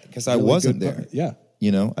like... Yeah, because I wasn't there. Yeah.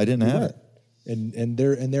 I didn't have it. And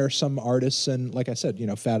there are some artists, and like I said,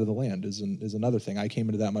 Fat of the Land is another thing. I came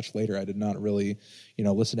into that much later. I did not really,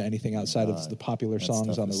 listen to anything outside of the popular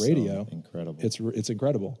songs on the radio. So incredible. It's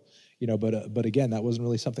incredible. But again, that wasn't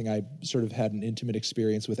really something I sort of had an intimate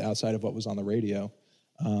experience with outside of what was on the radio.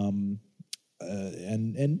 And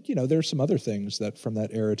there's some other things that from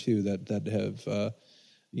that era too that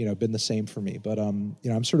have been the same for me. But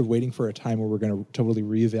I'm sort of waiting for a time where we're going to totally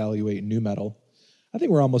reevaluate nu metal. I think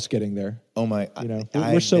we're almost getting there. Oh my!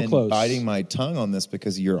 We're so close. Biting my tongue on this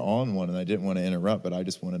because you're on one, and I didn't want to interrupt, but I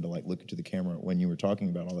just wanted to look into the camera when you were talking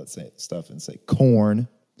about all that stuff and say Korn,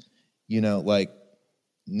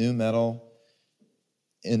 nu metal.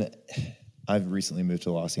 I've recently moved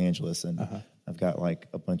to Los Angeles, and I've got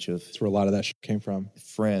a bunch of that's where a lot of that shit came from.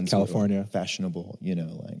 Friends, California, fashionable,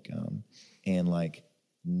 and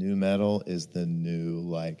nu metal is the new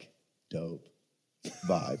dope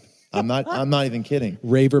vibe. I'm not even kidding.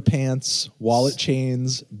 Raver pants, wallet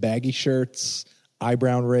chains, baggy shirts,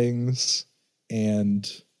 eyebrow rings, and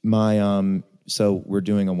my so we're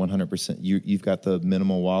doing a 100%. You've got the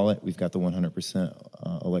minimal wallet. We've got the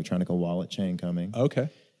 100% electronica wallet chain coming. Okay.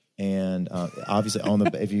 And obviously,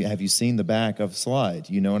 have you seen the back of slide?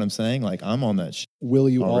 You know what I'm saying? I'm on that. Will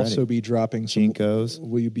you already. Also be dropping some Chinkos?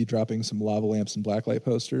 Will you be dropping some lava lamps and blacklight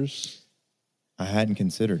posters? I hadn't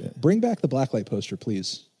considered it. Bring back the blacklight poster,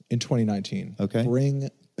 please, in 2019. Okay. Bring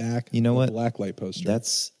back the blacklight poster.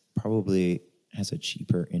 That's probably has a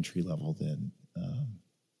cheaper entry level than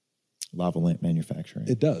lava lamp manufacturing.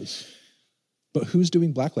 It does. But who's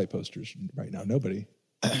doing blacklight posters right now? Nobody.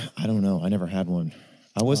 I don't know. I never had one.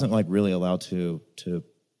 I wasn't really allowed to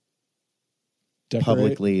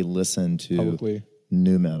publicly listen to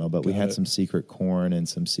nu metal, but we had some secret Korn and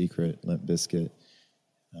some secret Limp Bizkit.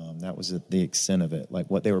 That was the extent of it.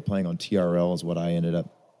 What they were playing on TRL is what I ended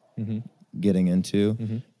up getting into.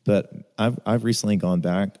 Mm-hmm. But I've recently gone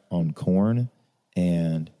back on Korn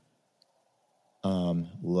and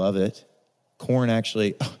love it. Korn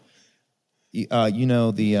actually.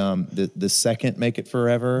 The second Make It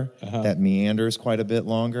Forever that meanders quite a bit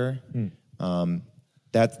longer.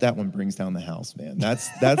 That one brings down the house, man.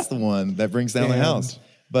 That's the one that brings down the house.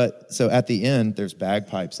 But so at the end, there's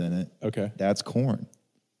bagpipes in it. Okay, that's Korn.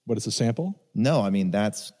 What is a sample? No, I mean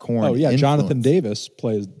that's Korn. Oh yeah, influence. Jonathan Davis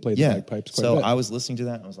played the bagpipes. Quite a bit. I was listening to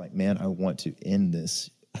that and I was like, man, I want to end this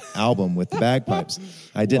album with the bagpipes.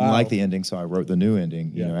 I didn't like the ending, so I wrote the new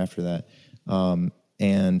ending. After that.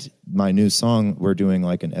 And my new song, we're doing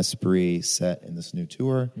an Esprit set in this new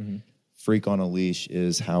tour. Mm-hmm. Freak on a Leash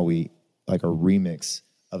is how we, a remix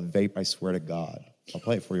of I swear to God, I'll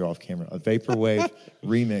play it for you off camera. A Vaporwave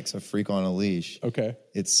remix of Freak on a Leash. Okay.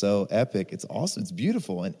 It's so epic. It's awesome. It's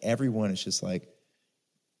beautiful. And everyone is just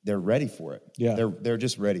they're ready for it. Yeah. They're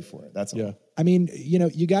just ready for it. That's all. Yeah. I mean,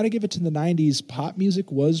 you got to give it to the 90s. Pop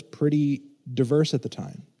music was pretty diverse at the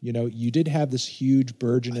time. You did have this huge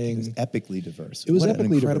burgeoning. It was epically diverse. It was what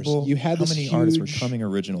epically diverse. You had how many artists were coming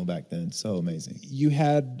original back then? So amazing. You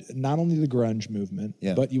had not only the grunge movement,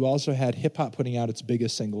 but you also had hip hop putting out its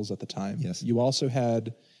biggest singles at the time. Yes. You also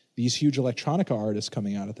had these huge electronica artists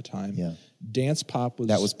coming out at the time. Yeah. Dance pop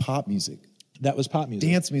was pop music. That was pop music.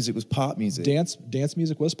 Dance music was pop music. Dance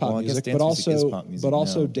music was pop music, but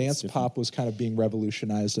also dance pop was kind of being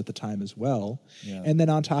revolutionized at the time as well. Yeah. And then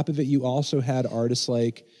on top of it, you also had artists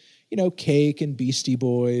like, Cake and Beastie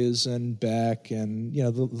Boys and Beck and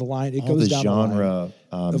the line. It goes down genre,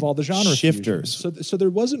 the line of all the genre shifters. So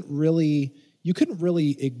there wasn't really. You couldn't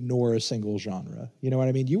really ignore a single genre. You know what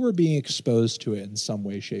I mean? You were being exposed to it in some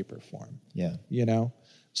way, shape, or form. Yeah.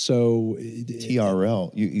 So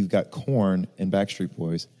TRL, you've got Korn and Backstreet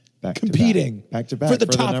Boys competing back to back for the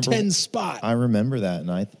top 10 spot. I remember that,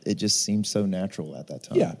 and it just seemed so natural at that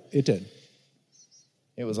time. Yeah, it did.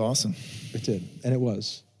 It was awesome. It did, and it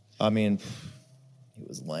was. I mean, it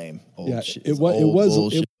was lame. It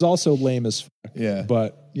was also lame as fuck. Yeah,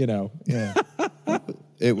 but yeah.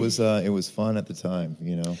 It was fun at the time,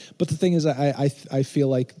 But the thing is, I feel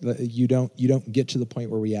like you don't get to the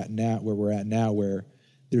point where we're at now, where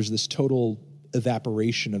there's this total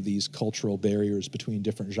evaporation of these cultural barriers between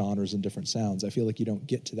different genres and different sounds. I feel like you don't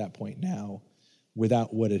get to that point now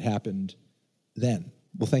without what had happened then.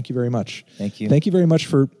 Well, thank you very much. Thank you. Thank you very much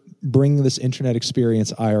for bringing this internet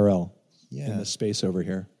experience IRL in the space over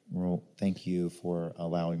here. Well, thank you for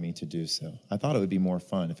allowing me to do so. I thought it would be more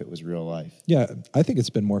fun if it was real life. Yeah, I think it's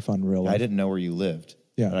been more fun real life. I didn't know where you lived.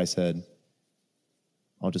 Yeah. But I said,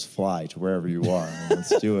 I'll just fly to wherever you are and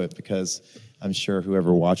let's do it because I'm sure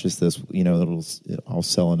whoever watches this, I'll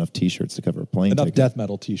sell enough T-shirts to cover a plane Enough ticket. death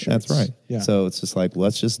metal T-shirts. That's right. Yeah. So it's just like,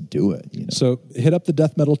 let's just do it. So hit up the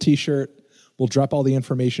death metal T-shirt. We'll drop all the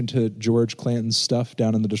information to George Clanton's stuff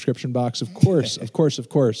down in the description box. Of course, of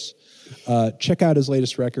course. Check out his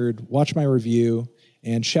latest record. Watch my review.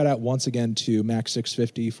 And shout out once again to Max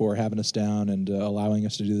 650 for having us down and allowing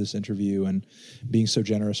us to do this interview and being so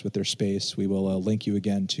generous with their space. We will link you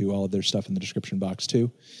again to all of their stuff in the description box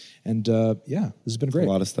too. And this has been great. There's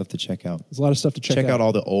a lot of stuff to check out. There's a lot of stuff to check out. Check out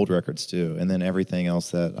all the old records too, and then everything else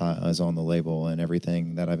that is on the label and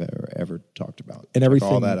everything that I've ever talked about. And check everything,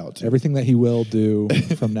 all that out too. Everything that he will do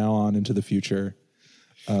from now on into the future,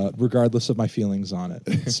 regardless of my feelings on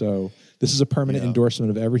it. So this is a permanent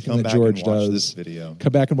endorsement of everything that George does. This video.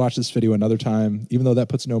 Come back and watch this video another time, even though that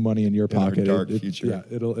puts no money in your pocket. Our dark future. Yeah,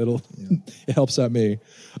 it helps out me.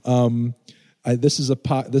 This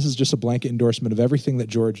is just a blanket endorsement of everything that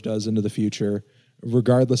George does into the future,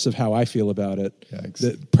 regardless of how I feel about it.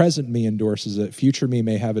 The present me endorses it. Future me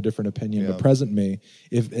may have a different opinion, but present me,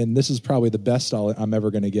 and this is probably the best I'm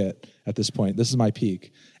ever going to get at this point. This is my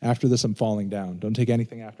peak. After this, I'm falling down. Don't take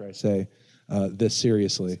anything after I say this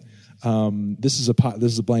seriously. This is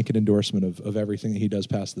a blanket endorsement of everything that he does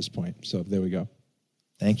past this point. So there we go.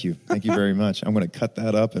 Thank you very much. I'm going to cut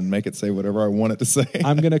that up and make it say whatever I want it to say.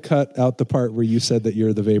 I'm going to cut out the part where you said that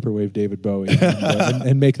you're the Vaporwave David Bowie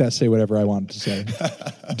and make that say whatever I want it to say.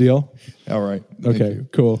 Deal? All right. Okay,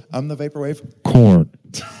 cool. I'm the Vaporwave corn.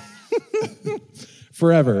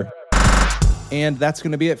 Forever. And that's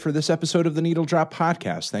going to be it for this episode of the Needle Drop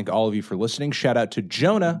Podcast. Thank all of you for listening. Shout out to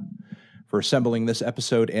Jonah for assembling this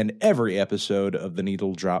episode and every episode of the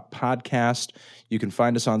Needle Drop Podcast. You can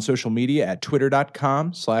find us on social media at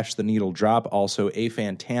twitter.com/the Needle Drop, also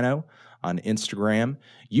Fantano on Instagram,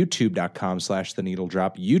 youtube.com/the Needle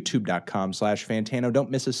Drop, youtube.com/Fantano.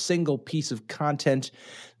 Don't miss a single piece of content.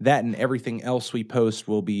 That and everything else we post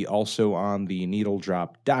will be also on the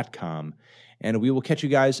needledrop.com. And we will catch you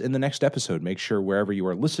guys in the next episode. Make sure wherever you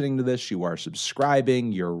are listening to this, you are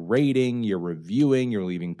subscribing, you're rating, you're reviewing, you're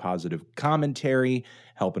leaving positive commentary,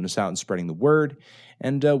 helping us out and spreading the word.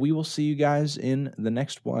 And we will see you guys in the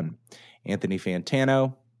next one. Anthony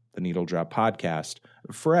Fantano, the Needle Drop Podcast,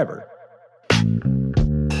 forever.